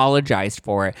fucking apologized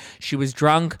for it. She was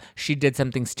drunk. She did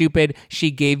something stupid.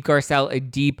 She gave Garcelle a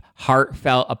deep,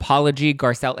 heartfelt apology.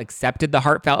 Garcelle accepted the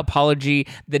heartfelt apology.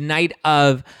 The night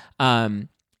of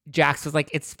Jax was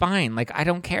like, it's fine. Like, I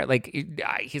don't care. Like,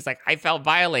 he's like, I felt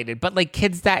violated. But like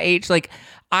kids that age, like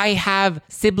I have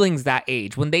siblings that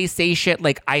age. When they say shit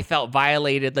like I felt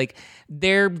violated, like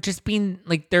they're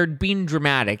being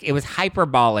dramatic. It was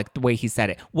hyperbolic the way he said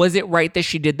it. Was it right that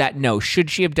she did that? No. Should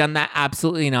she have done that?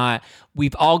 Absolutely not.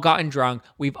 We've all gotten drunk.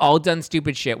 We've all done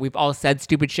stupid shit. We've all said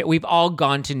stupid shit. We've all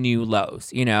gone to new lows,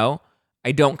 you know?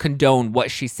 I don't condone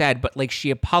what she said, but like she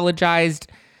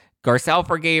apologized. Garcelle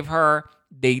forgave her.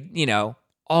 They, you know,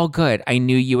 all good. I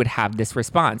knew you would have this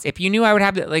response. If you knew I would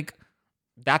have that, like,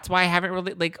 that's why I haven't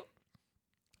really, like,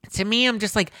 To me, I'm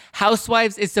just like,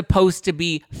 Housewives is supposed to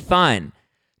be fun.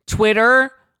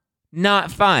 Twitter,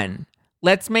 not fun.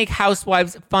 Let's make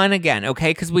Housewives fun again,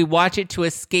 okay? Because we watch it to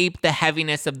escape the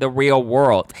heaviness of the real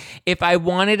world. If I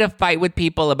wanted to fight with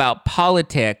people about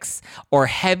politics or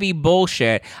heavy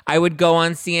bullshit, I would go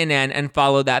on CNN and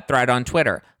follow that thread on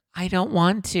Twitter. I don't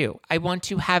want to. I want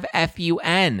to have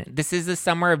FUN. This is the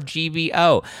summer of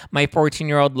GVO. My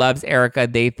 14-year-old loves Erica.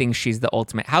 They think she's the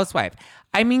ultimate housewife.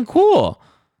 I mean, cool.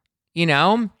 You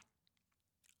know,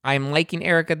 I'm liking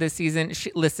Erica this season.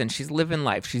 Listen, she's living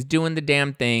life. She's doing the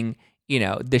damn thing. You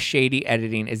know, the shady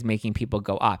editing is making people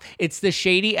go off. It's the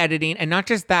shady editing, and not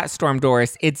just that, Storm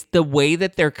Doris. It's the way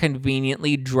that they're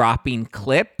conveniently dropping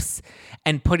clips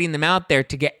and putting them out there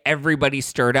to get everybody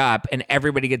stirred up, and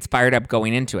everybody gets fired up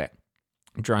going into it.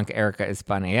 Drunk Erica is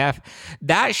fun AF.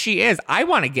 That she is. I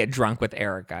want to get drunk with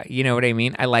Erica. You know what I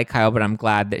mean? I like Kyle, but I'm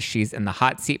glad that she's in the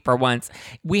hot seat for once.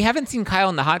 We haven't seen Kyle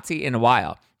in the hot seat in a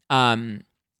while.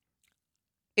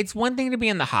 It's one thing to be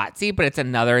in the hot seat, but it's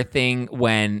another thing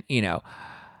when, you know,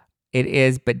 it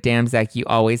is, but damn, Zach, you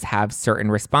always have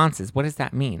certain responses. What does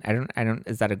that mean? I don't,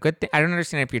 is that a good thing? I don't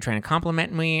understand if you're trying to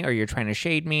compliment me or you're trying to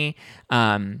shade me.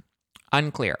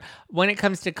 Unclear. When it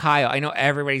comes to Kyle, I know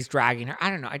everybody's dragging her. I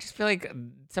don't know. I just feel like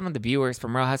some of the viewers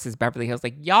from Real Housewives Beverly Hills,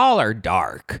 like, y'all are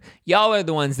dark. Y'all are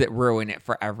the ones that ruin it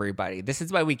for everybody. This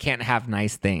is why we can't have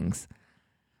nice things.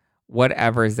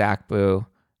 Whatever, Zach Boo.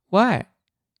 What?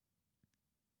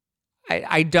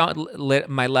 I don't,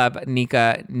 my love,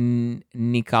 Nicola.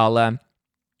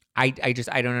 I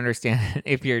don't understand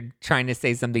if you're trying to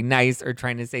say something nice or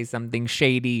trying to say something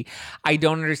shady. I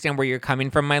don't understand where you're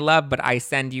coming from, my love, but I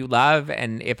send you love.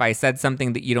 And if I said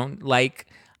something that you don't like,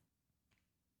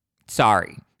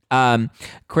 sorry.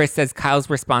 Chris says Kyle's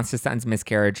response to Sutton's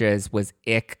miscarriages was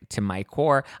ick to my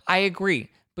core. I agree.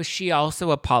 But she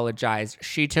also apologized.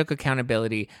 She took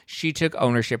accountability. She took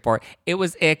ownership for it. It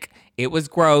was ick. It was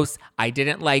gross. I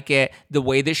didn't like it. The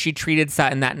way that she treated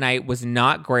Sutton that night was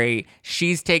not great.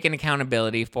 She's taken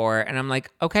accountability for it. And I'm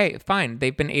like, okay, fine.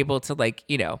 They've been able to, like,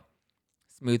 you know,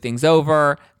 smooth things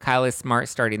over. Kyle is smart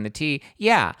starting the tea.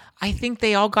 Yeah, I think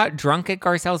they all got drunk at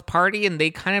Garcelle's party and they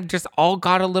kind of just all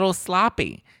got a little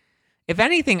sloppy. If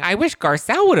anything, I wish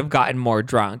Garcelle would have gotten more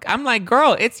drunk. I'm like,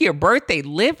 girl, it's your birthday.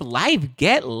 Live life.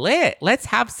 Get lit. Let's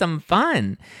have some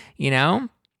fun, you know?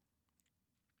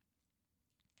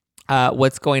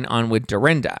 What's going on with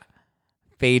Dorinda?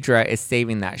 Phaedra is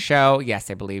saving that show.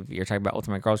 Yes, I believe you're talking about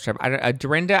Ultimate Girls Trip.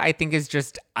 Dorinda, I think, is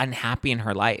just unhappy in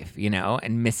her life, you know,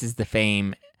 and misses the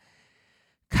fame.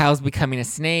 Kyle's becoming a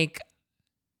snake.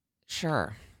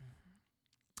 Sure.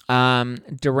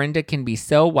 Dorinda can be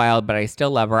so wild, but I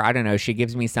still love her. I don't know. She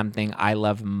gives me something I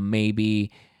love.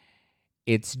 Maybe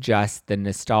it's just the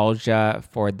nostalgia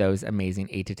for those amazing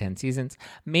 8 to 10 seasons.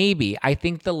 Maybe. I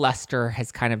think the luster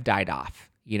has kind of died off.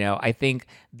 You know, I think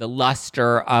the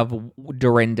luster of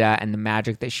Dorinda and the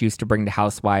magic that she used to bring to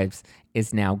Housewives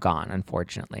is now gone,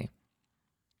 unfortunately.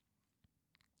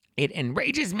 It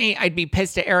enrages me. I'd be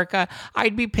pissed at Erica.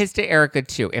 I'd be pissed at Erica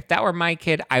too. If that were my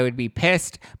kid, I would be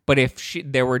pissed. But if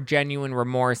there were genuine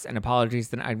remorse and apologies,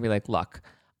 then I'd be like, look,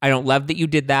 I don't love that you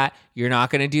did that. You're not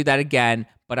going to do that again,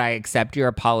 but I accept your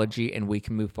apology and we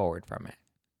can move forward from it.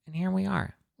 And here we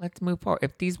are. Let's move forward.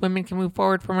 If these women can move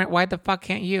forward from it, why the fuck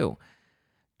can't you?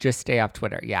 Just stay off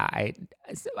Twitter. Yeah, I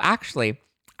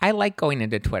like going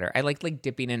into Twitter. I like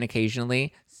dipping in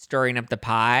occasionally, stirring up the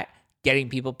pot, getting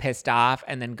people pissed off,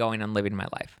 and then going on living my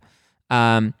life.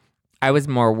 I was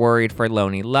more worried for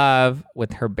Lonely Love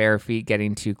with her bare feet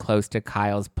getting too close to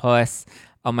Kyle's puss.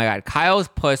 Oh my God, Kyle's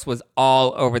puss was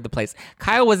all over the place.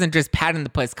 Kyle wasn't just patting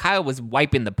the puss. Kyle was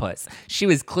wiping the puss. She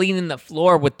was cleaning the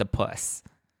floor with the puss.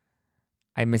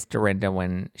 I missed Dorinda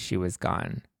when she was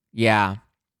gone. Yeah.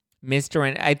 Miss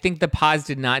Dorinda, I think the pause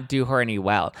did not do her any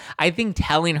well. I think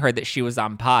telling her that she was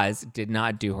on pause did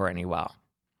not do her any well.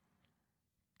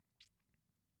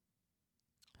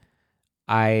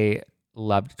 I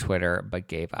loved Twitter, but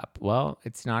gave up. Well,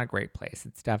 it's not a great place.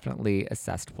 It's definitely a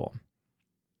cesspool.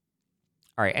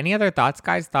 All right. Any other thoughts,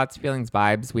 guys? Thoughts, feelings,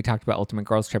 vibes? We talked about Ultimate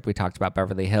Girls Trip. We talked about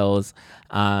Beverly Hills.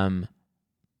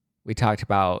 We talked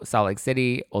about Salt Lake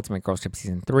City, Ultimate Girls Trip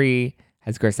Season 3.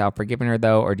 Has Garcelle forgiven her,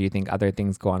 though, or do you think other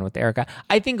things go on with Erica?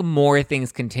 I think more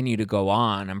things continue to go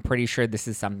on. I'm pretty sure this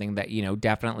is something that, you know,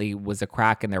 definitely was a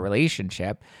crack in their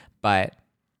relationship, but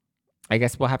I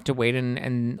guess we'll have to wait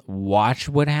and watch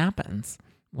what happens.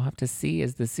 We'll have to see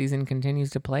as the season continues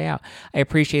to play out. I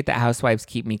appreciate that housewives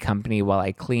keep me company while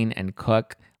I clean and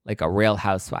cook like a real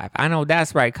housewife. I know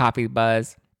that's right, Coffee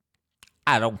Buzz.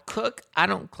 I don't cook, I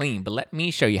don't clean, but let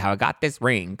me show you how I got this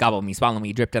ring. Gobble me, swallow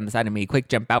me, drip down the side of me, quick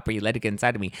jump out for you, let it get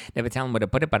inside of me. Never tell him where to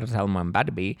put it, but I'll tell him where I'm about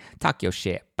to be. Talk your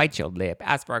shit, bite your lip,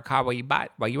 ask for a car while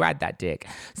you ride that dick.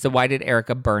 So why did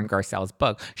Erica burn Garcelle's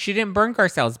book? She didn't burn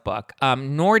Garcelle's book,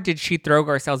 nor did she throw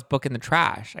Garcelle's book in the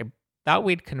trash. I thought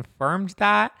we'd confirmed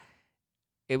that.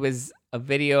 It was a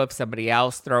video of somebody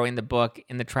else throwing the book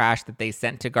in the trash that they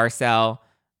sent to Garcelle.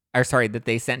 That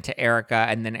they sent to Erica,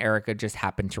 and then Erica just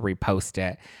happened to repost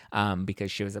it because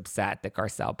she was upset that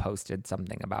Garcelle posted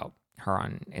something about her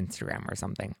on Instagram or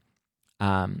something.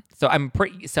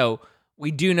 So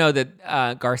we do know that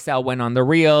Garcelle went on The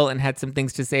Real and had some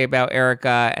things to say about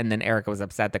Erica, and then Erica was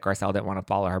upset that Garcelle didn't want to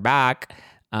follow her back.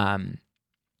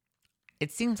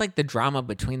 It seems like the drama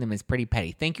between them is pretty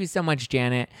petty. Thank you so much,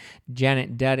 Janet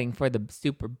Dudding, for the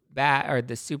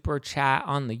super chat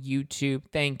on the YouTube.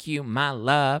 Thank you, my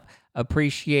love.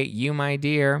 Appreciate you, my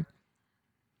dear.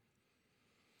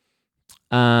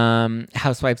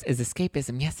 Housewives is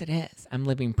escapism. Yes, it is. I'm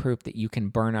living proof that you can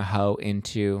burn a hoe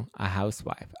into a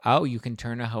housewife. Oh, you can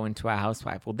turn a hoe into a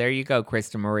housewife. Well, there you go,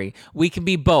 Krista Marie. We can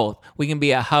be both. We can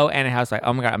be a hoe and a housewife.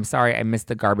 Oh my God, I'm sorry. I missed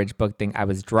the garbage book thing. I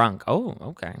was drunk. Oh,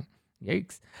 okay.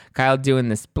 Yikes. Kyle doing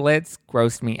the splits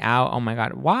grossed me out. Oh my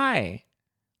God. Why?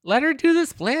 Let her do the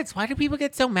splits. Why do people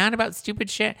get so mad about stupid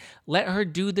shit? Let her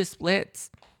do the splits.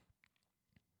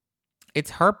 It's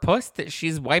her puss that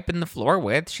she's wiping the floor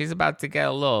with. She's about to get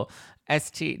a little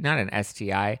not an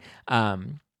STI,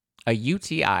 a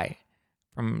UTI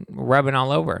from rubbing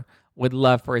all over. Would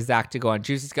love for Zach to go on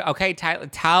Juicy Scoop. Okay,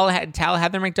 tell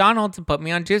Heather McDonald to put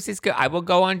me on Juicy Scoop. I will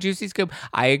go on Juicy Scoop.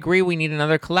 I agree. We need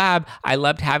another collab. I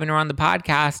loved having her on the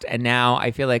podcast, and now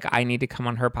I feel like I need to come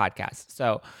on her podcast.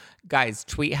 So, guys,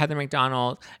 tweet Heather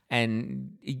McDonald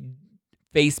and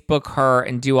Facebook her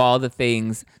and do all the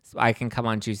things so I can come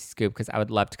on Juicy Scoop, because I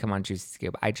would love to come on Juicy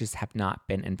Scoop. I just have not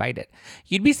been invited.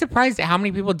 You'd be surprised at how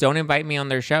many people don't invite me on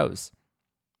their shows.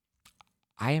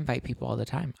 I invite people all the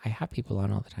time. I have people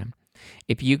on all the time.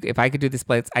 If I could do the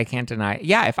splits, I can't deny it.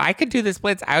 Yeah, if I could do the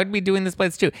splits, I would be doing the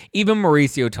splits too. Even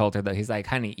Mauricio told her, though. He's like,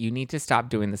 honey, you need to stop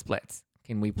doing the splits.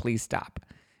 Can we please stop?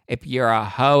 If you're a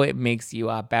hoe, it makes you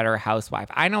a better housewife.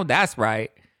 I know that's right.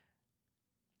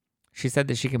 She said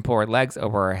that she can pull her legs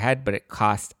over her head, but it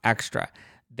costs extra.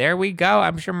 There we go.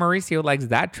 I'm sure Mauricio likes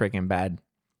that trick in bed.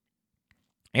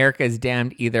 Erica is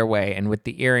damned either way. And with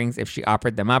the earrings, if she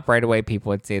offered them up right away,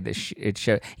 people would say that it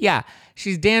should. Yeah,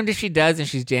 she's damned if she does, and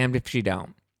she's damned if she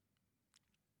don't.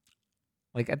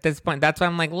 Like, at this point, that's why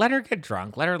I'm like, let her get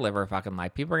drunk. Let her live her fucking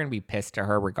life. People are going to be pissed to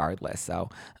her regardless. So,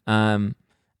 I'm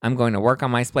going to work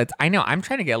on my splits. I know, I'm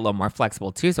trying to get a little more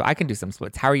flexible too, so I can do some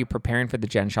splits. How are you preparing for the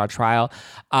Jen Shah trial?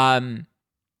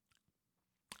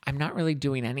 I'm not really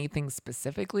doing anything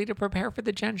specifically to prepare for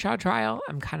the Jen Shah trial.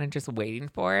 I'm kind of just waiting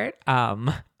for it.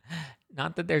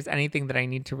 Not that there's anything that I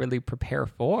need to really prepare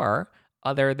for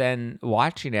other than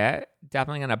watching it.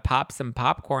 Definitely going to pop some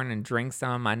popcorn and drink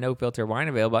some of my No Filter wine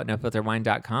available at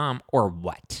nofilterwine.com. Or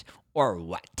what?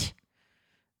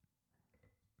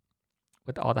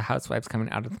 With all the housewives coming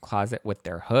out of the closet with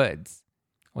their hoods.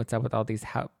 What's up with all these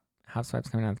housewives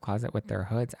coming out of the closet with their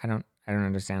hoods? I don't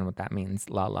understand what that means,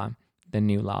 Lala. The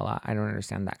new Lala. I don't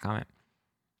understand that comment.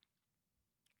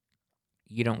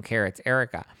 You don't care. It's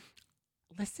Erica.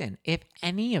 Listen, if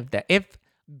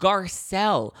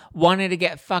Garcelle wanted to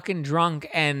get fucking drunk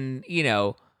and,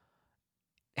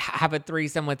 have a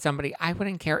threesome with somebody, I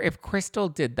wouldn't care. If Crystal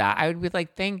did that, I would be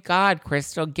like, thank God,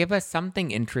 Crystal, give us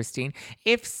something interesting.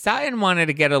 If Sutton wanted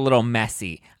to get a little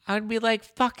messy, I would be like,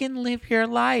 fucking live your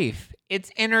life.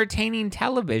 It's entertaining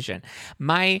television.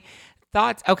 My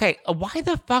thoughts. Okay, why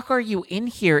the fuck are you in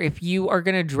here if you are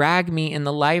going to drag me in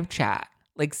the live chat?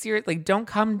 Like, seriously, don't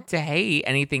come to hate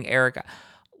anything, Erica.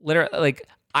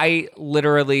 I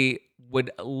literally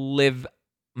would live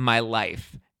my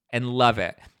life and love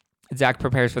it. Zach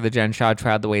prepares for the Jen Shah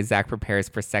trial the way Zach prepares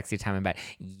for sexy time in bed.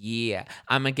 Yeah,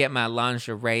 I'm going to get my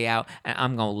lingerie out and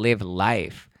I'm going to live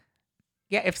life.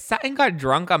 Yeah, if Sutton got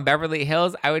drunk on Beverly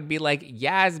Hills, I would be like,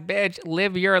 yes, bitch,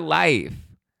 live your life.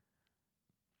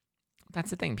 That's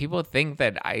the thing. People think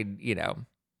that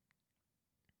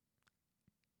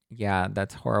yeah,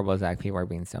 that's horrible, Zach. People are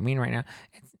being so mean right now.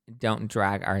 Don't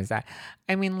drag our Zach.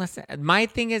 I mean, listen, my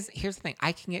thing is, here's the thing.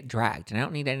 I can get dragged and I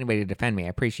don't need anybody to defend me. I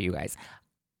appreciate you guys.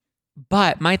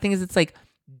 But my thing is, it's like,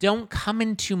 don't come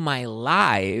into my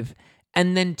live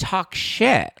and then talk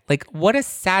shit. Like, what a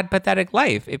sad, pathetic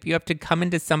life if you have to come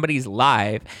into somebody's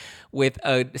live with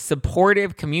a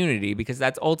supportive community, because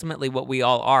that's ultimately what we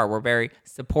all are. We're very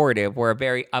supportive. We're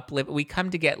very uplift. We come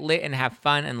to get lit and have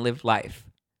fun and live life.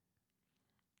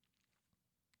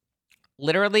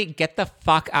 Literally, get the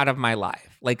fuck out of my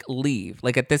life. Like, leave.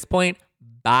 Like, at this point,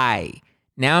 bye.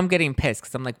 Now I'm getting pissed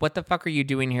because I'm like, what the fuck are you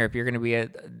doing here if you're going to be a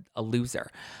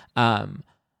loser? I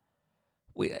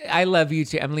love you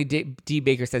too. Emily D.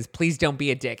 Baker says, please don't be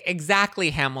a dick.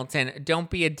 Exactly, Hamilton. Don't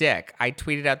be a dick. I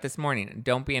tweeted out this morning,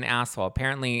 don't be an asshole.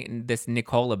 Apparently, this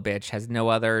Nicola bitch has no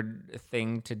other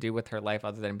thing to do with her life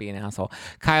other than be an asshole.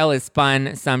 Kyle is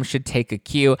fun. Some should take a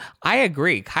cue. I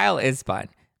agree. Kyle is fun.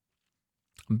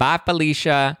 Bye,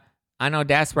 Felicia. I know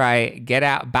that's right. Get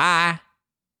out. Bye.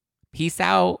 Peace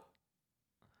out.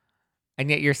 And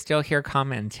yet you're still here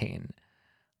commenting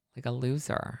like a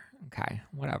loser. Okay,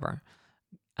 whatever.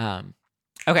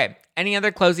 Okay. Any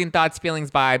other closing thoughts,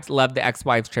 feelings, vibes? Love the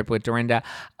ex-wife's trip with Dorinda.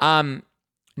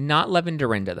 Not loving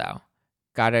Dorinda though.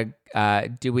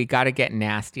 Do we gotta get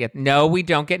nasty? No, we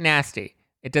don't get nasty.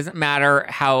 It doesn't matter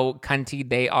how cunty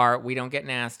they are. We don't get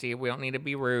nasty. We don't need to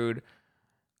be rude.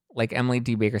 Like Emily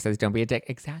D. Baker says, don't be a dick.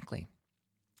 Exactly.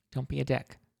 Don't be a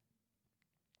dick.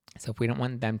 So if we don't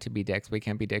want them to be dicks, we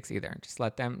can't be dicks either. Just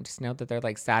know that they're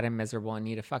like sad and miserable and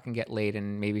need to fucking get laid,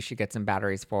 and maybe she gets some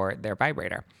batteries for their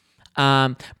vibrator.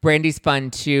 Brandy's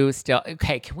fun too still.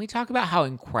 Okay, can we talk about how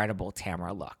incredible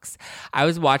Tamara looks? I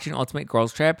was watching Ultimate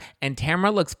Girls Trip and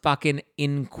Tamara looks fucking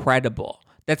incredible.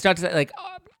 That's not to say like,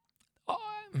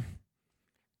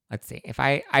 let's see.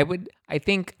 I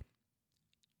think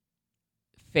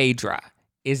Phaedra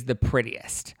is the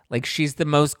prettiest. Like she's the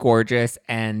most gorgeous,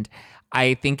 and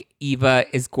I think Eva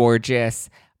is gorgeous,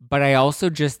 but I also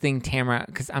just think Tamara,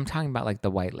 because I'm talking about like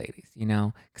the white ladies, you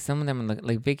know, because some of them look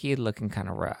like Vicky looking kind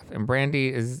of rough, and Brandy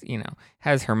is, you know,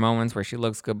 has her moments where she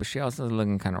looks good, but she also is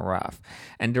looking kind of rough,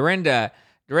 and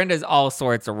Dorinda's all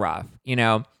sorts of rough, you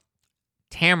know.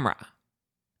 Tamara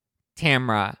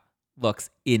looks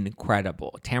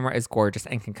incredible. Tamara is gorgeous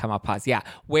and can come off pause. Yeah,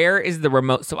 where is the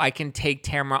remote so I can take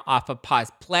Tamara off of pause?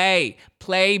 Play,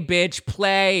 bitch,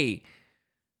 play.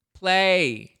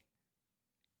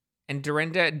 And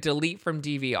Dorinda, delete from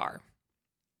DVR.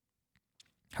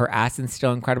 Her ass is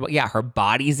still incredible. Yeah, her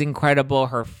body's incredible.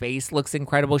 Her face looks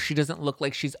incredible. She doesn't look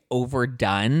like she's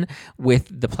overdone with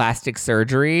the plastic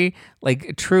surgery.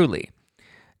 Like, truly.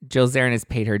 Jill Zarin has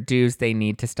paid her dues. They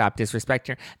need to stop disrespecting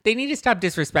her. They need to stop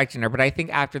disrespecting her, but I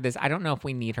think after this, I don't know if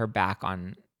we need her back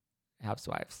on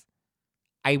Housewives.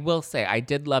 I will say I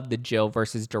did love the Jill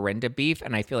versus Dorinda beef,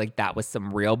 and I feel like that was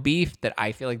some real beef that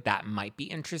I feel like that might be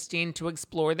interesting to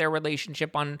explore their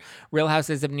relationship on Real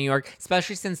Houses of New York,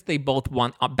 especially since they both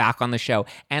want back on the show,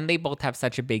 and they both have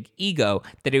such a big ego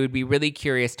that it would be really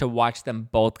curious to watch them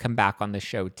both come back on the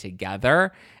show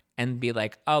together and be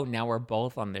like, oh, now we're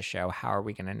both on the show. How are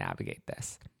we going to navigate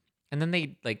this? And then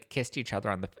they like kissed each other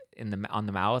on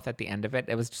the mouth at the end of it.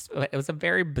 It was a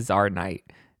very bizarre night.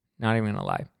 Not even gonna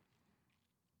lie.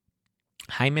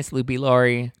 Hi, Miss Loopy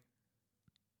Lori.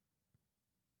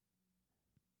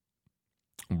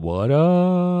 What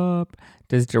up?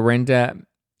 Does Dorinda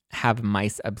have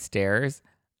mice upstairs?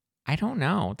 I don't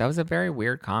know. That was a very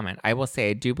weird comment. I will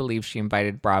say I do believe she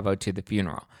invited Bravo to the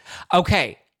funeral.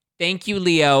 Okay. Thank you,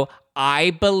 Leo.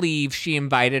 I believe she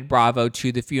invited Bravo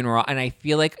to the funeral, and I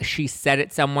feel like she said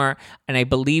it somewhere, and I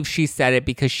believe she said it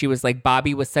because she was like,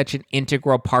 Bobby was such an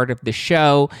integral part of the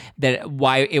show that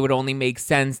why it would only make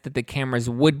sense that the cameras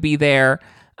would be there.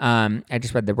 I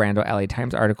just read the Randall LA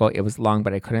Times article. It was long,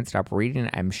 but I couldn't stop reading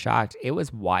it. I'm shocked. It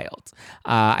was wild.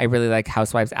 I really like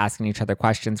housewives asking each other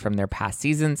questions from their past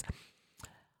seasons.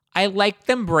 I like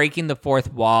them breaking the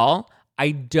fourth wall.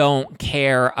 I don't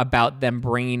care about them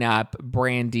bringing up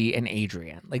Brandy and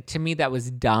Adrian. Like, to me, that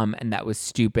was dumb and that was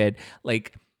stupid.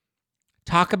 Like,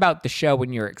 talk about the show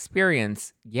and your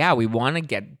experience. Yeah, we want to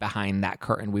get behind that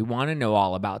curtain. We want to know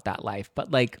all about that life. But,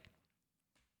 like,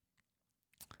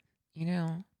 you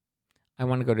know, I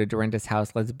want to go to Dorinda's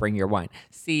house. Let's bring your wine.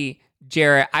 See,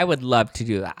 Jarrett, I would love to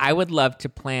do that. I would love to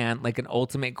plan, like, an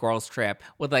ultimate girls trip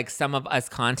with, like, some of us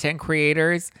content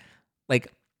creators.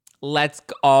 Like, let's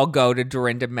all go to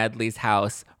Dorinda Medley's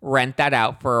house, rent that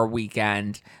out for a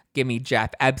weekend. Give me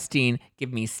Jeff Epstein.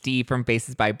 Give me Steve from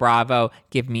Faces by Bravo.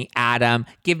 Give me Adam.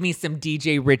 Give me some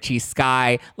DJ Richie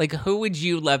Sky. Like, who would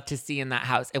you love to see in that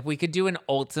house? If we could do an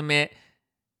ultimate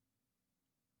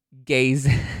gays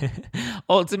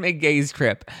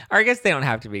trip. Or I guess they don't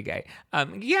have to be gay.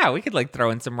 Yeah, we could like throw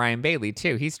in some Ryan Bailey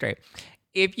too. He's straight.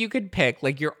 If you could pick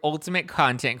like your ultimate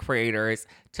content creators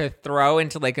to throw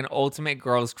into like an ultimate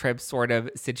girls trip sort of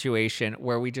situation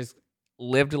where we just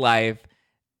lived life,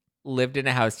 lived in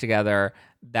a house together,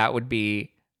 that would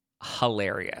be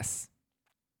hilarious.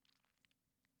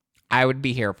 I would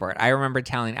be here for it. I remember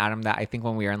telling Adam that I think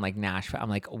when we were in like Nashville, I'm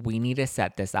like, we need to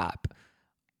set this up.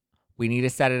 We need to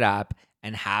set it up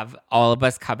and have all of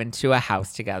us come into a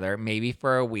house together, maybe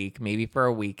for a week, maybe for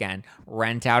a weekend,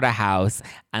 rent out a house,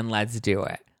 and let's do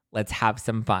it. Let's have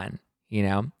some fun, you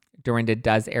know? Dorinda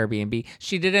does Airbnb.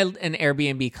 She did an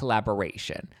Airbnb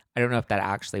collaboration. I don't know if that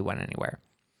actually went anywhere.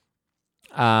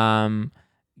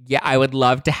 Yeah, I would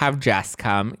love to have Jess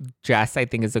come. Jess, I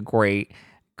think, is a great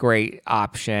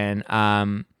option.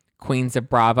 Queens of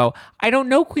Bravo. I don't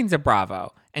know Queens of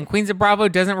Bravo. And Queens of Bravo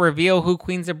doesn't reveal who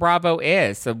Queens of Bravo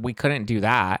is, so we couldn't do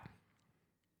that.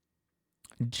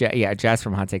 Jess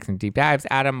from Hot Takes and Deep Dives.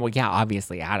 Adam, well, yeah,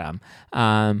 obviously Adam.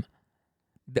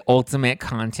 The ultimate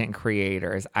content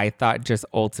creators. I thought just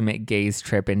ultimate gaze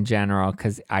trip in general,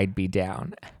 because I'd be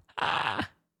down.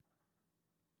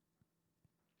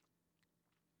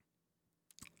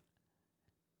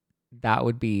 That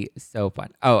would be so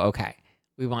fun. Oh, okay.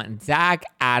 We want Zach,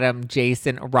 Adam,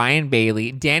 Jason, Ryan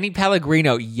Bailey, Danny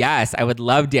Pellegrino. Yes, I would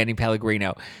love Danny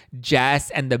Pellegrino. Jess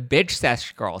and the Bitch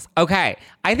Sesh Girls. Okay,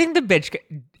 I think the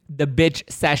Bitch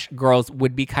Sesh Girls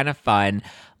would be kind of fun.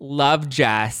 Love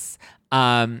Jess.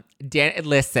 Listen,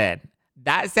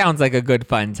 that sounds like a good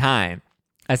fun time.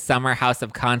 A summer house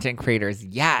of content creators.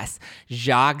 Yes.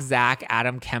 Jacques, Zach,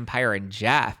 Adam, Kempire, and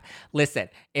Jeff. Listen,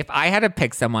 if I had to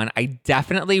pick someone, I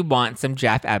definitely want some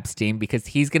Jeff Epstein because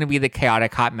he's going to be the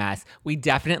chaotic hot mess. We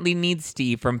definitely need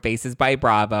Steve from Faces by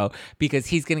Bravo because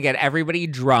he's going to get everybody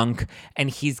drunk and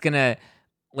he's going to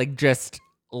like just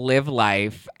live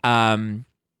life.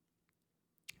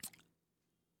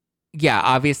 Yeah,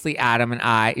 obviously Adam and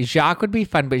I. Jacques would be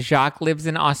fun, but Jacques lives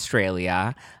in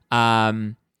Australia.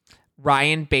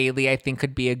 Ryan Bailey, I think,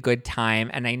 could be a good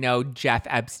time. And I know Jeff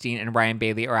Epstein and Ryan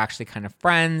Bailey are actually kind of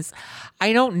friends.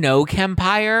 I don't know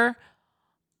Kempire,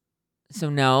 so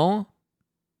no.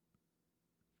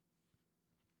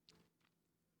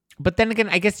 But then again,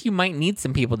 I guess you might need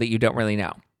some people that you don't really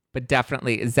know. But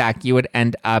definitely, Zach, you would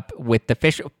end up with the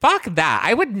fish. Fuck that.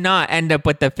 I would not end up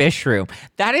with the fish room.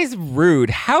 That is rude.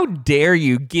 How dare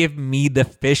you give me the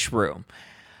fish room?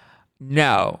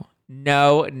 No.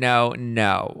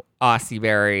 Aussie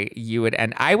Berry,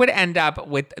 I would end up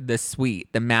with the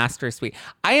suite, the master suite.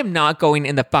 I am not going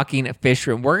in the fucking fish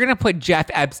room. We're going to put Jeff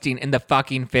Epstein in the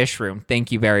fucking fish room.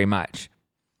 Thank you very much.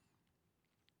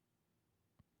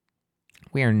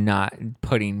 We are not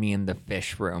putting me in the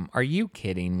fish room. Are you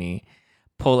kidding me?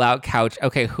 Pull-out couch.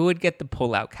 Okay, who would get the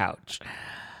pull-out couch?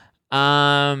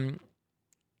 I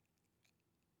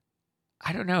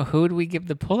don't know. Who would we give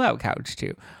the pull-out couch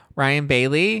to? Ryan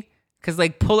Bailey? Because,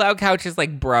 like, pull-out couch is,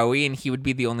 like, bro-y, and he would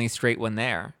be the only straight one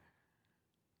there.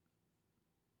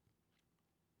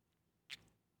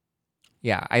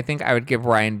 Yeah, I think I would give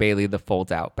Ryan Bailey the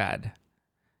fold-out bed.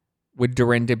 Would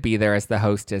Dorinda be there as the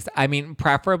hostess? I mean,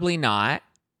 preferably not.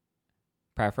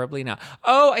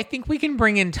 Oh, I think we can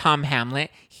bring in Tom Hamlet.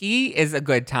 He is a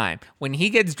good time. When he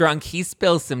gets drunk, he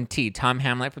spills some tea. Tom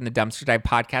Hamlet from the Dumpster Dive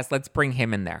podcast. Let's bring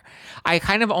him in there. I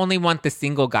kind of only want the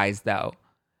single guys, though.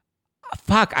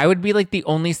 Fuck, I would be like the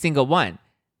only single one,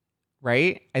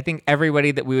 right? I think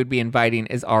everybody that we would be inviting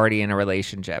is already in a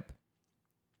relationship.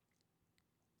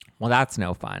 Well, that's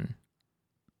no fun.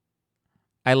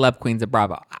 I love Queens of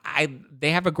Bravo.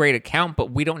 They have a great account,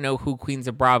 but we don't know who Queens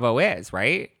of Bravo is,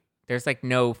 right? There's like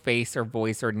no face or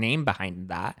voice or name behind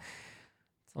that.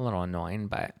 It's a little annoying,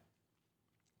 but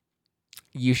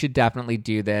you should definitely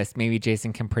do this. Maybe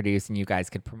Jason can produce and you guys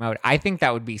could promote. I think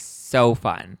that would be so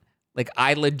fun. Like,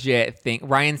 I legit think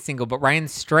Ryan's single, but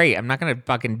Ryan's straight. I'm not going to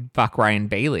fucking fuck Ryan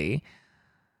Bailey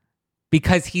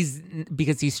because he's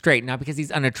straight, not because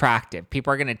he's unattractive.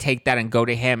 People are going to take that and go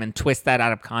to him and twist that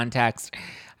out of context.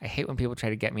 I hate when people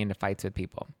try to get me into fights with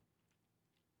people.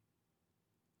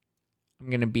 I'm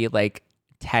going to be like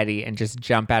Teddy and just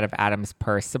jump out of Adam's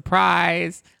purse.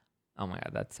 Surprise. Oh my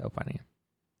God, that's so funny.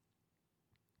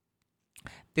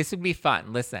 This would be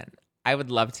fun. Listen, I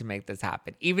would love to make this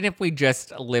happen. Even if we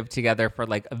just live together for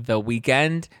like the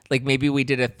weekend, like maybe we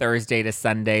did a Thursday to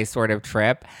Sunday sort of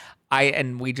trip.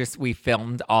 We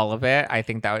filmed all of it. I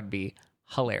think that would be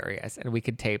hilarious. And we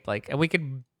could tape and we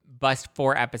could bust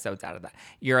 4 episodes out of that.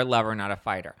 You're a lover, not a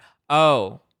fighter.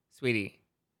 Oh, sweetie.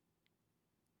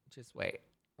 Just wait.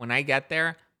 When I get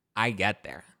there, I get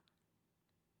there.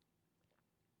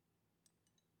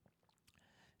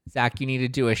 Zach, you need to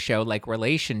do a show like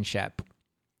Relationship.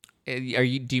 Do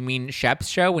you mean Shep's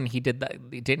show when he did that?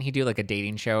 Didn't he do like a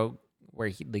dating show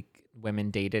where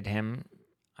women dated him?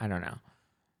 I don't know.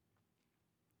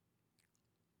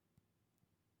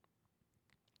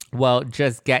 Well,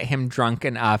 just get him drunk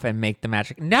enough and make the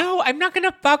magic. No, I'm not going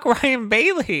to fuck Ryan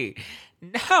Bailey.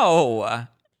 No.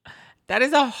 That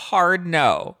is a hard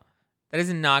no. That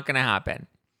is not going to happen.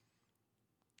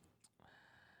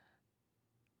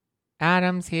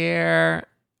 Adam's here.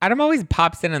 Adam always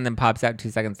pops in and then pops out 2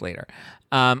 seconds later.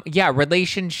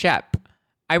 Relationship.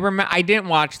 I didn't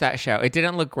watch that show. It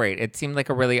didn't look great. It seemed like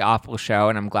a really awful show,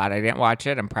 and I'm glad I didn't watch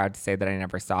it. I'm proud to say that I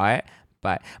never saw it.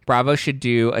 But Bravo should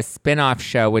do a spin-off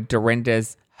show with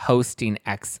Dorinda's hosting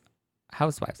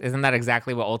ex-housewives. Isn't that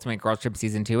exactly what Ultimate Girl Trip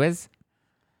Season 2 is?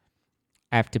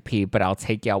 I have to pee, but I'll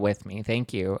take y'all with me.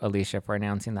 Thank you, Alicia, for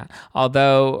announcing that.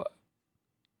 Although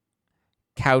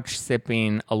couch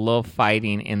sipping, a little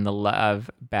fighting in the love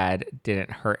bed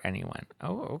didn't hurt anyone.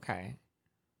 Oh, okay.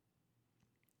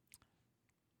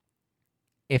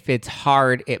 If it's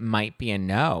hard, it might be a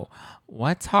no.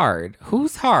 What's hard?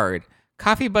 Who's hard?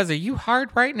 Coffee Buzz, are you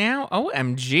hard right now?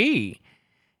 OMG.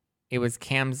 It was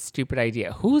Cam's stupid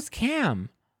idea. Who's Cam?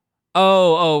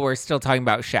 Oh, we're still talking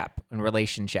about Shep and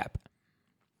relationship.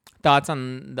 Thoughts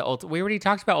on the we already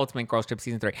talked about Ultimate Girls Trip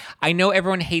Season 3. I know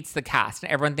everyone hates the cast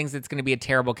and everyone thinks it's going to be a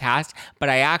terrible cast, but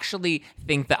I actually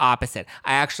think the opposite.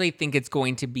 I actually think it's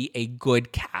going to be a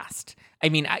good cast. I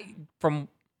mean, from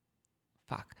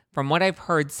what I've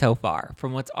heard so far,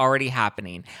 from what's already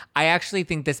happening, I actually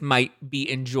think this might be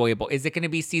enjoyable. Is it going to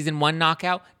be season 1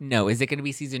 knockout? No. Is it going to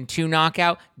be season 2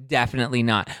 knockout? Definitely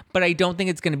not. But I don't think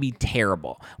it's going to be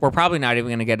terrible. We're probably not even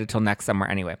going to get it till next summer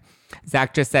anyway.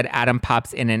 Zach just said Adam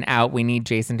pops in and out. We need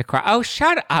Jason to cry. Oh,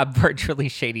 shut up, Virtually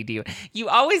Shady to you. You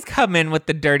always come in with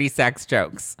the dirty sex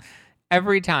jokes.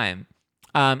 Every time.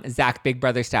 Zach, Big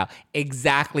Brother style.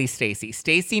 Exactly, Stacey.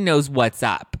 Stacey knows what's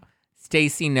up.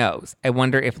 Stacey knows. I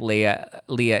wonder if Leah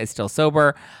is still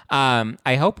sober.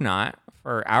 I hope not,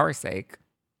 for our sake.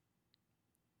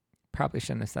 Probably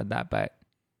shouldn't have said that, but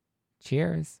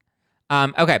cheers.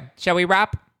 Okay, shall we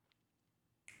wrap?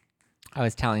 I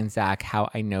was telling Zach how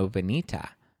I know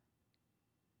Vanita.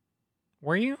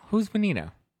 Were you? Who's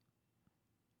Vanita?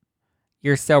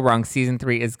 You're so wrong. Season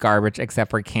 3 is garbage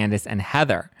except for Candace and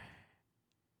Heather.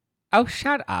 Oh,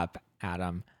 shut up,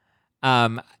 Adam.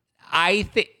 I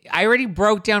already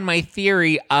broke down my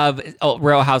theory of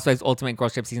Real Housewives Ultimate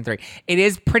Girls Trip Season 3. It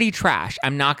is pretty trash.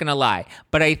 I'm not going to lie.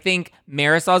 But I think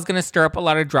Marisol's going to stir up a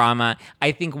lot of drama.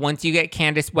 I think once you get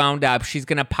Candace wound up, she's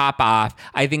going to pop off.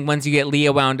 I think once you get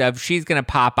Leah wound up, she's going to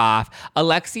pop off.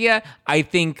 Alexia, I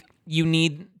think you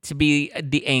need to be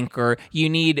the anchor. You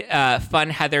need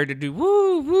fun Heather to do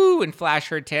woo, woo, and flash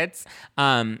her tits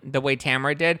the way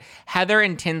Tamara did. Heather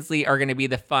and Tinsley are going to be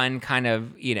the fun kind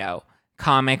of,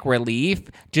 comic relief.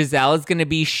 Giselle is going to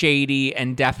be shady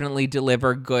and definitely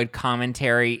deliver good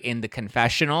commentary in the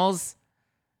confessionals.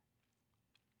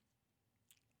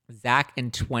 Zach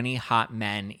and 20 hot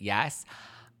men. Yes.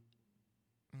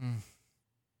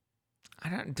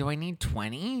 Do I need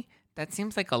 20? That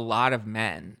seems like a lot of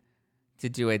men to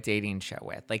do a dating show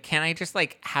with. Like, can I just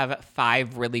have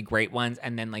 5 really great ones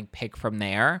and then pick from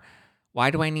there?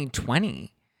 Why do I need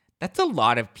 20? That's a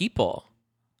lot of people.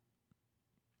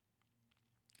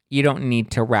 You don't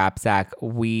need to rap, Zach.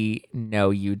 We know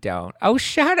you don't. Oh,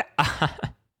 shut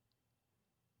up.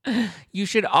 You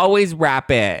should always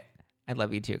rap it. I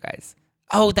love you too, guys.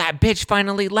 Oh, that bitch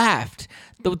finally left.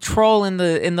 The troll in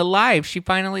the live, she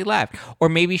finally left. Or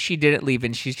maybe she didn't leave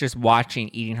and she's just watching,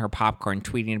 eating her popcorn,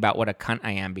 tweeting about what a cunt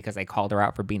I am because I called her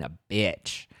out for being a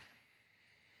bitch.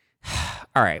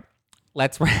 All right.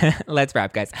 Let's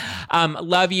wrap, guys.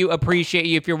 Love you. Appreciate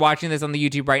you. If you're watching this on the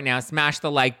YouTube right now, smash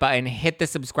the like button, hit the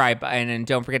subscribe button, and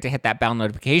don't forget to hit that bell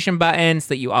notification button so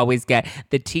that you always get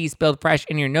the tea spilled fresh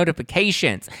in your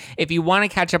notifications. If you want to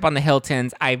catch up on the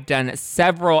Hiltons, I've done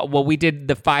we did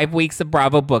the 5 weeks of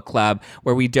Bravo Book Club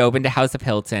where we dove into House of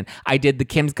Hilton. I did the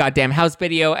Kim's Goddamn House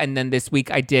video, and then this week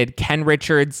I did Ken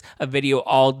Richards, a video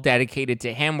all dedicated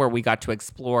to him where we got to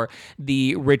explore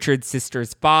the Richards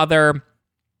sisters' father,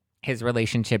 his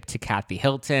relationship to Kathy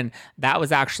Hilton. That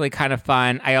was actually kind of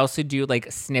fun. I also do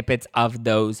snippets of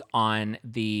those on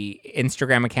the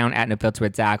Instagram account at No Filter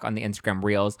with Zach on the Instagram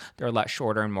Reels. They're a lot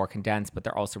shorter and more condensed, but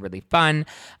they're also really fun.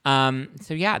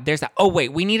 So yeah, there's that. Oh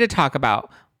wait, we need to talk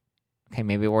about. Okay,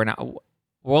 maybe we're not.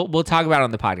 We'll talk about it on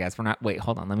the podcast. We're not. Wait,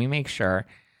 hold on. Let me make sure.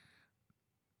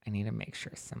 I need to make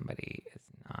sure somebody is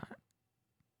not.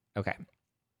 Okay.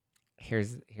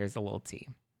 Here's a little tea.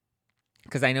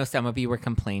 Because I know some of you were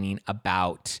complaining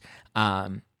about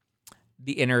the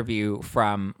interview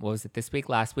from, what was it, this week,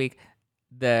 last week?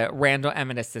 The Randall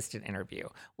Emmett assistant interview,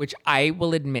 which I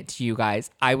will admit to you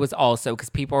guys, I was also, because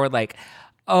people were like,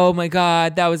 oh my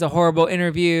God, that was a horrible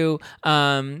interview.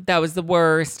 That was the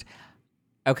worst.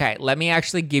 Okay, let me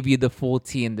actually give you the full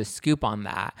tea and the scoop on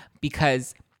that,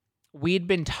 because we'd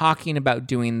been talking about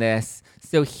doing this.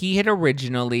 So he had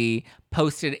originally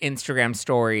posted Instagram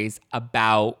stories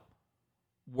about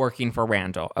working for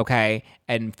Randall, okay?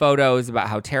 And photos about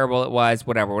how terrible it was,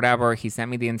 whatever. He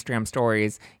sent me the Instagram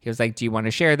stories. He was like, do you want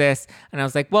to share this? And I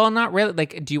was like, well, not really.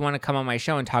 Like, do you want to come on my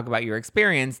show and talk about your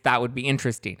experience? That would be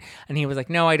interesting. And he was like,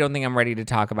 no, I don't think I'm ready to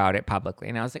talk about it publicly.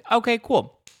 And I was like, okay,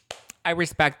 cool. I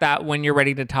respect that. When you're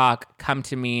ready to talk, come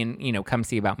to me and, come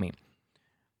see about me.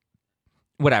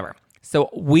 Whatever. So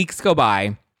weeks go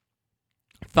by.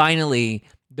 Finally,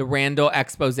 the Randall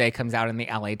expose comes out in the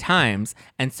LA Times.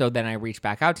 And so then I reach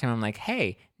back out to him. I'm like,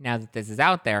 hey, now that this is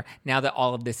out there, now that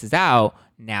all of this is out,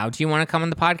 now do you want to come on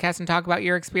the podcast and talk about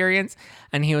your experience?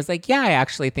 And he was like, yeah, I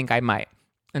actually think I might.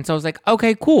 And so I was like,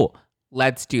 okay, cool.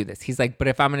 Let's do this. He's like, but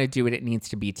if I'm going to do it, it needs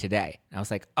to be today. And I was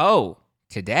like, oh,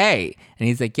 today? And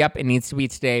he's like, yep, it needs to be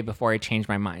today before I change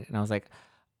my mind. And I was like,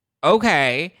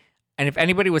 okay. And if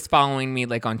anybody was following me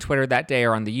like on Twitter that day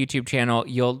or on the YouTube channel,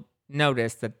 you'll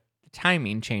notice that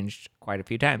timing changed quite a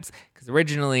few times, because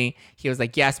originally he was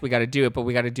like, yes, we got to do it, but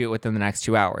we got to do it within the next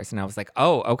 2 hours. And I was like,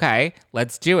 oh, okay,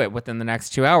 let's do it within the next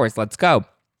 2 hours. Let's go.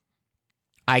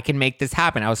 I can make this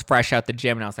happen. I was fresh out the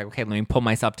gym and I was like, okay, let me pull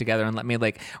myself together and let me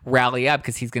like rally up,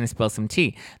 because he's going to spill some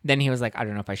tea. Then he was like, I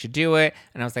don't know if I should do it.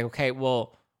 And I was like, okay,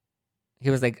 well, he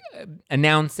was like,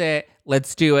 announce it.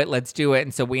 Let's do it.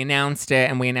 And so we announced it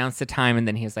and we announced the time. And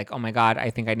then he was like, oh my God, I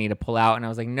think I need to pull out. And I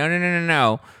was like,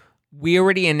 no. We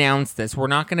already announced this. We're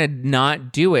not going to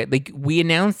not do it. Like, we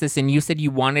announced this and you said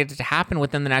you wanted it to happen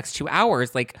within the next 2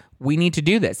 hours. Like, we need to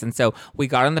do this. And so we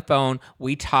got on the phone,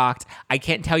 we talked. I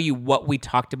can't tell you what we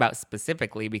talked about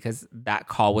specifically because that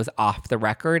call was off the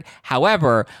record.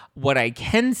 However, what I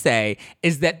can say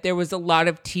is that there was a lot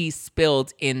of tea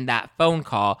spilled in that phone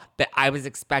call that I was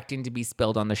expecting to be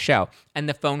spilled on the show. And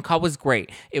the phone call was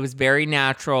great. It was very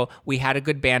natural. We had a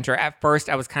good banter. At first,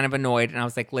 I was kind of annoyed and I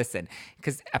was like, listen,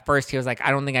 because at first he was like,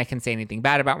 I don't think I can say anything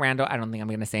bad about Randall. I don't think I'm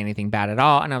going to say anything bad at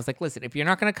all. And I was like, listen, if you're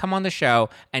not going to come on the show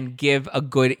and give a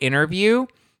good interview,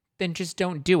 then just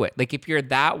don't do it. Like, if you're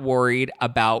that worried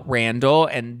about Randall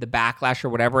and the backlash or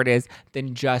whatever it is,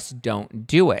 then just don't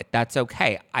do it. That's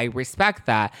okay. I respect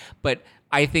that. But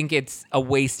I think it's a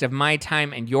waste of my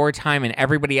time and your time and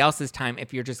everybody else's time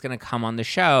if you're just going to come on the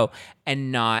show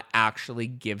and not actually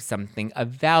give something of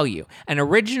value. And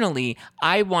originally,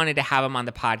 I wanted to have him on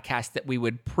the podcast that we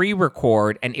would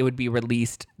pre-record and it would be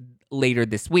released later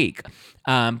this week.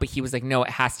 But he was like, no,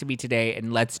 it has to be today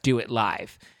and let's do it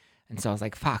live. And so I was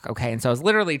like, fuck, okay. And so I was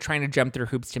literally trying to jump through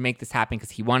hoops to make this happen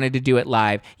because he wanted to do it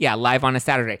live. Yeah, live on a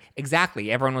Saturday.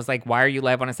 Exactly. Everyone was like, why are you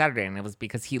live on a Saturday? And it was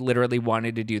because he literally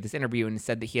wanted to do this interview and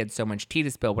said that he had so much tea to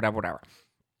spill, whatever.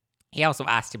 He also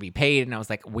asked to be paid. And I was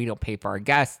like, we don't pay for our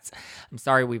guests. I'm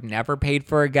sorry, we've never paid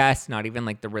for a guest, not even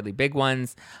like the really big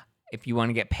ones. If you want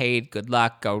to get paid, good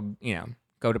luck. Go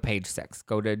to Page 6.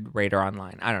 Go to Radar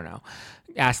Online. I don't know.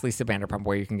 Ask Lisa Vanderpump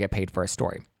where you can get paid for a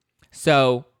story.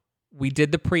 So we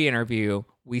did the pre-interview,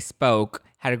 we spoke,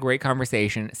 had a great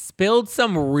conversation, spilled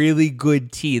some really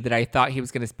good tea that I thought he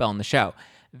was going to spill on the show.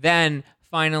 Then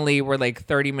finally, we're like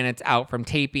 30 minutes out from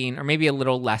taping, or maybe a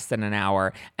little less than an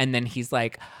hour, and then he's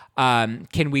like,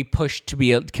 can we push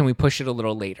it a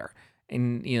little later?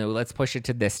 And, let's push it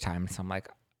to this time. So I'm like,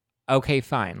 okay,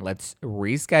 fine. Let's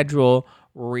reschedule,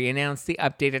 re-announce the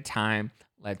updated time.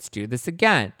 Let's do this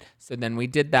again. So then we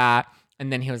did that.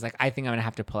 And then he was like, I think I'm going to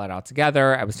have to pull it all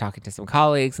together. I was talking to some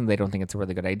colleagues and they don't think it's a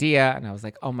really good idea. And I was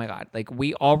like, oh my God, like,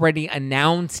 we already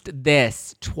announced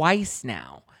this twice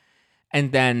now.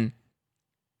 And then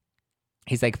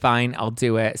he's like, fine, I'll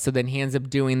do it. So then he ends up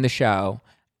doing the show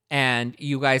and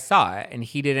you guys saw it and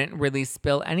he didn't really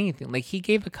spill anything. Like, he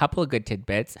gave a couple of good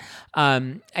tidbits.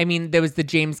 There was the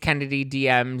James Kennedy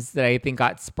DMs that I think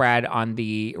got spread on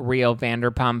the Real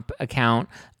Vanderpump account.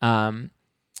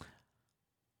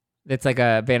 That's like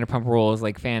a Vanderpump Rules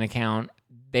like fan account.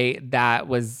 That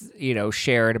was,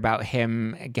 shared about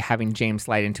him having James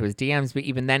slide into his DMs, but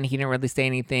even then he didn't really say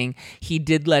anything. He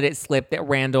did let it slip that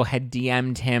Randall had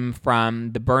DM'd him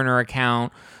from the burner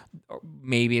account.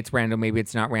 Maybe it's Randall, maybe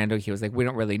it's not Randall. He was like, we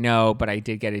don't really know, but I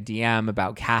did get a DM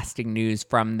about casting news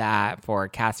from that for a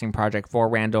casting project for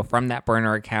Randall from that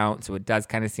burner account. So it does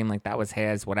kind of seem like that was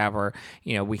his, whatever.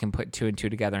 We can put 2 and 2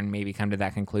 together and maybe come to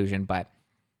that conclusion, but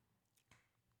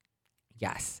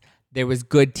yes, there was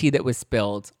good tea that was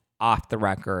spilled off the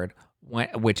record,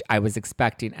 which I was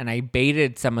expecting. And I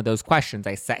baited some of those questions.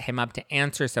 I set him up to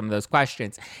answer some of those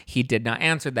questions. He did not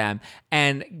answer them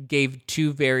and gave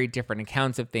 2 very different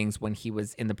accounts of things when he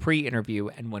was in the pre-interview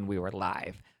and when we were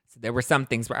live. So there were some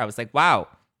things where I was like, wow,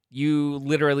 you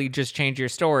literally just changed your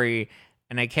story.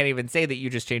 And I can't even say that you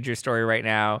just changed your story right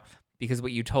now because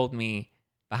what you told me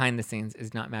behind the scenes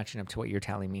is not matching up to what you're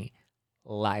telling me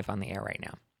live on the air right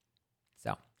now.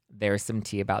 So there's some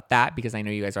tea about that, because I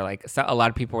know you guys are like, so a lot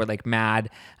of people were like mad.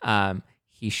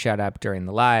 He shut up during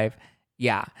the live.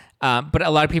 Yeah. But a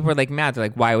lot of people were like mad. They're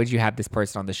like, why would you have this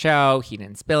person on the show? He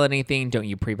didn't spill anything. Don't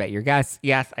you pre-vet your guests?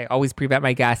 Yes, I always pre-vet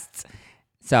my guests.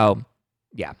 So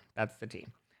yeah, that's the tea.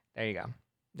 There you go.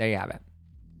 There you have it.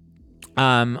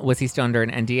 Was he still under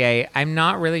an NDA? I'm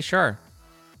not really sure.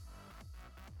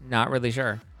 Not really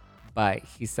sure. But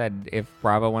he said if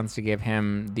Bravo wants to give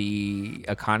him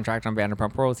a contract on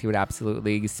Vanderpump Rules, he would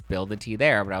absolutely spill the tea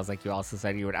there. But I was like, you also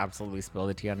said you would absolutely spill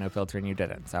the tea on No Filter, and you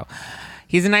didn't. So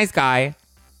he's a nice guy.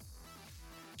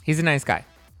 He's a nice guy.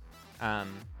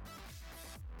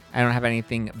 I don't have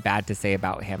anything bad to say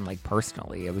about him, like,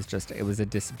 personally. It was a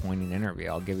disappointing interview.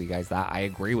 I'll give you guys that. I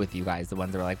agree with you guys, the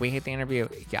ones that were like, we hate the interview.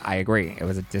 Yeah, I agree. It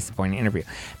was a disappointing interview.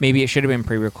 Maybe it should have been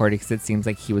pre-recorded, because it seems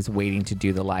like he was waiting to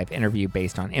do the live interview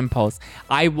based on impulse.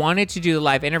 I wanted to do the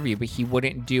live interview, but he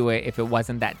wouldn't do it if it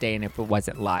wasn't that day and if it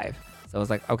wasn't live. So I was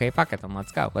like, okay, fuck it, then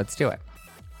let's go. Let's do it.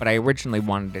 But I originally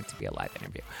wanted it to be a live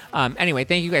interview. Anyway,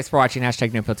 thank you guys for watching.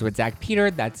 #NoFilter with Zach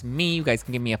Peter. That's me. You guys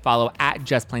can give me a follow at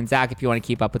Just Plain Zach if you want to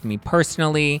keep up with me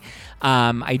personally.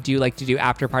 I do like to do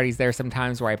after parties there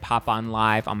sometimes, where I pop on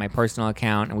live on my personal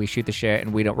account and we shoot the shit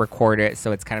and we don't record it.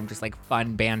 So it's kind of just like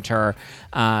fun banter.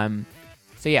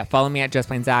 So yeah, follow me at Just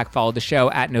Plain Zach. Follow the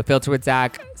show at No Filter with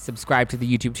Zach. Subscribe to the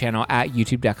YouTube channel at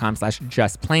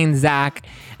youtube.com/justplainzach.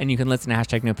 And you can listen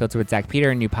to #No Filter with Zach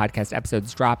Peter. New podcast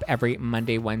episodes drop every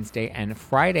Monday, Wednesday, and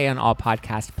Friday on all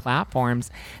podcast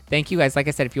platforms. Thank you guys. Like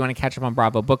I said, if you want to catch up on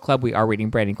Bravo Book Club, we are reading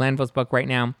Brandi Glanville's book right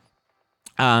now.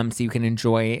 So you can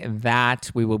enjoy that.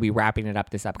 We will be wrapping it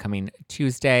up this upcoming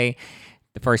Tuesday.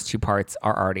 The first 2 parts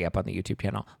are already up on the YouTube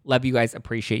channel. Love you guys.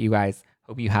 Appreciate you guys.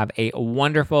 Hope you have a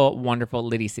wonderful, wonderful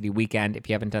Liddy City weekend. If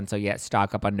you haven't done so yet,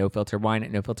 stock up on No Filter Wine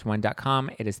at nofilterwine.com.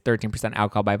 It is 13%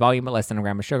 alcohol by volume, but less than a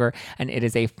gram of sugar. And it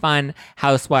is a fun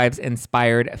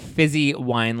Housewives-inspired fizzy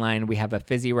wine line. We have a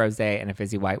fizzy rosé and a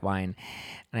fizzy white wine.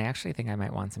 And I actually think I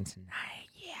might want some tonight.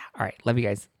 Yeah. All right. Love you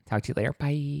guys. Talk to you later.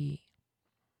 Bye.